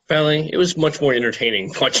 Valley, it was much more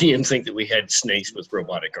entertaining watching him think that we had snakes with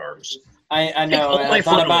robotic arms. I know. all my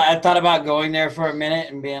fun away. I thought about going there for a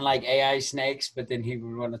minute and being like AI snakes, but then he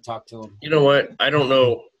would want to talk to him. You know what? I don't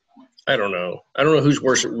know. I don't know who's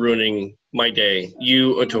worse at ruining my day,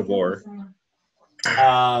 you or Tavor.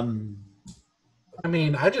 I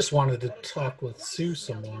mean, I just wanted to talk with Sue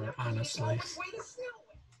some more, honestly.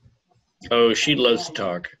 Oh, she loves to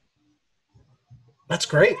talk. That's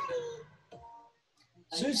great.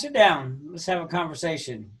 So sit down. Let's have a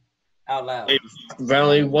conversation out loud. Hey,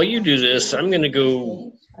 Valley, while you do this, I'm going to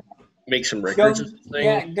go make some Go, records of the thing.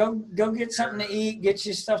 yeah, go get something to eat. Get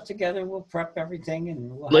your stuff together. We'll prep everything,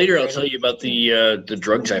 and we'll have Later, it I'll ready. tell you about the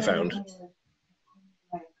drugs I found.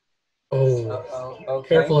 Oh, Okay.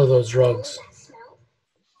 careful of those drugs.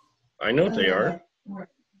 I know what they are.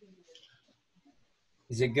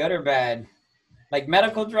 Is it good or bad? Like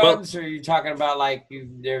medical drugs, or are you talking about like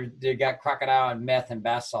they got crocodile and meth and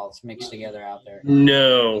bath salts mixed together out there?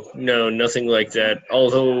 No, nothing like that.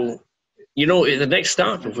 Although, You know, the next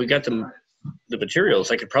stop, if we got the materials,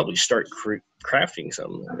 I could probably start crafting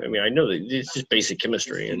some. I mean, I know that it's just basic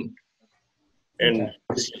chemistry and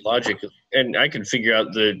logic, and I could figure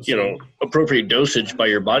out the appropriate dosage by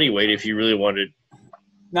your body weight if you really wanted.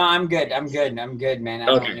 No, I'm good, man. I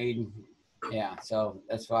don't need. Yeah, so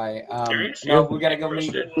that's why. No, we gotta go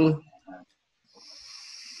meet.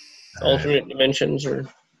 Alternate dimensions or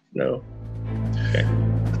no? Okay.